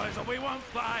home, boys, we won't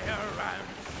fly around.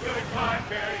 Goodbye,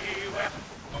 fare ye well.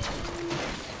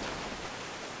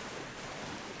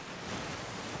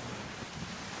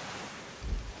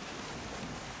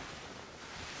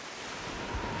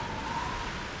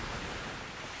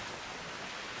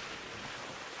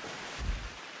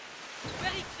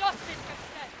 We're exhausted,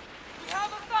 Captain. We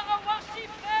have a Pharaoh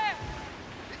warship there.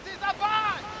 It is a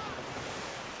barge!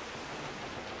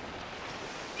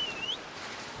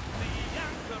 The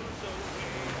anchor's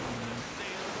away, the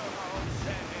sails are all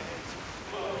set.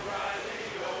 Hurrah!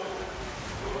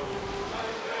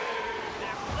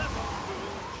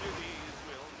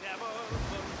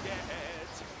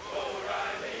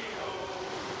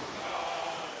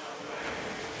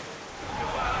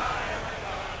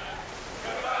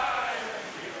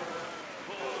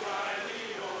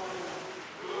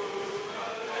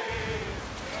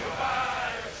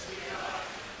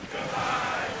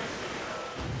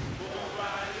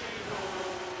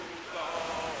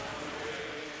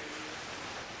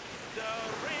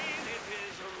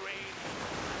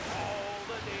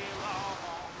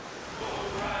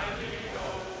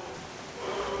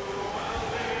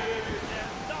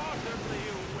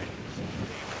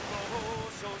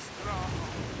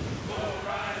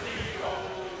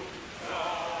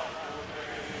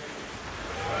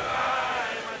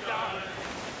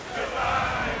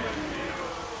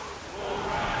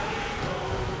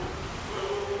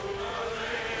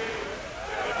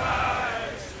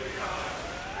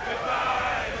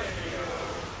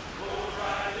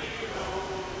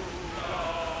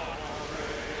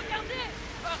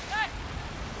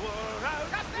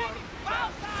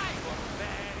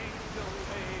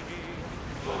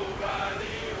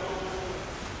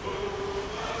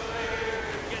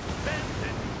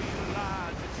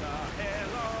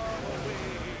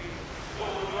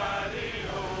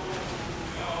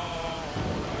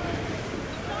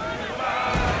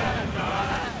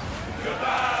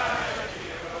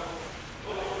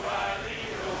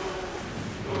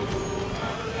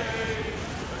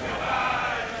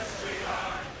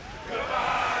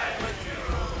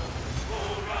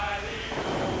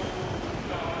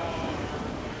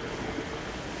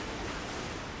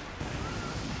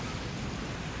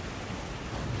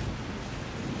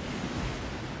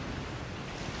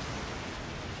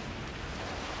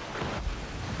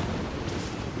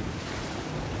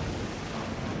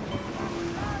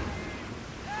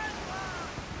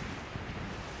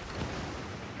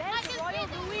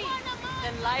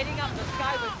 lighting up the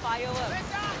sky with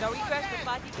fireworks. Shall we crash the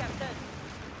party, Captain?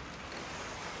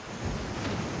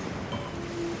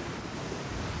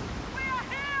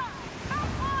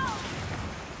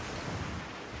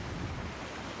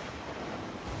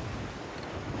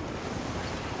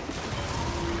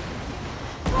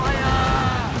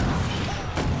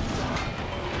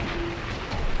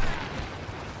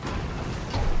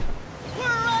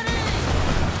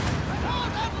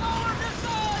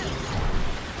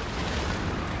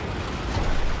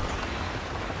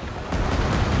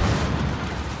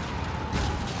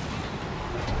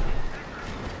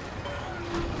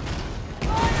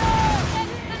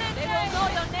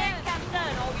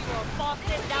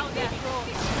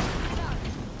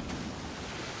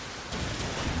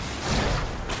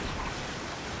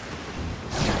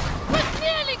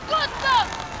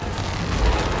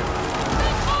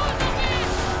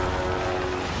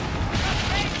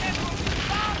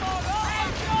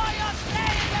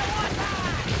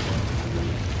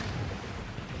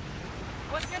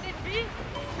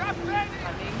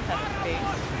 Cunning has a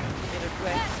face. It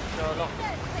requests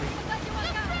Sherlock's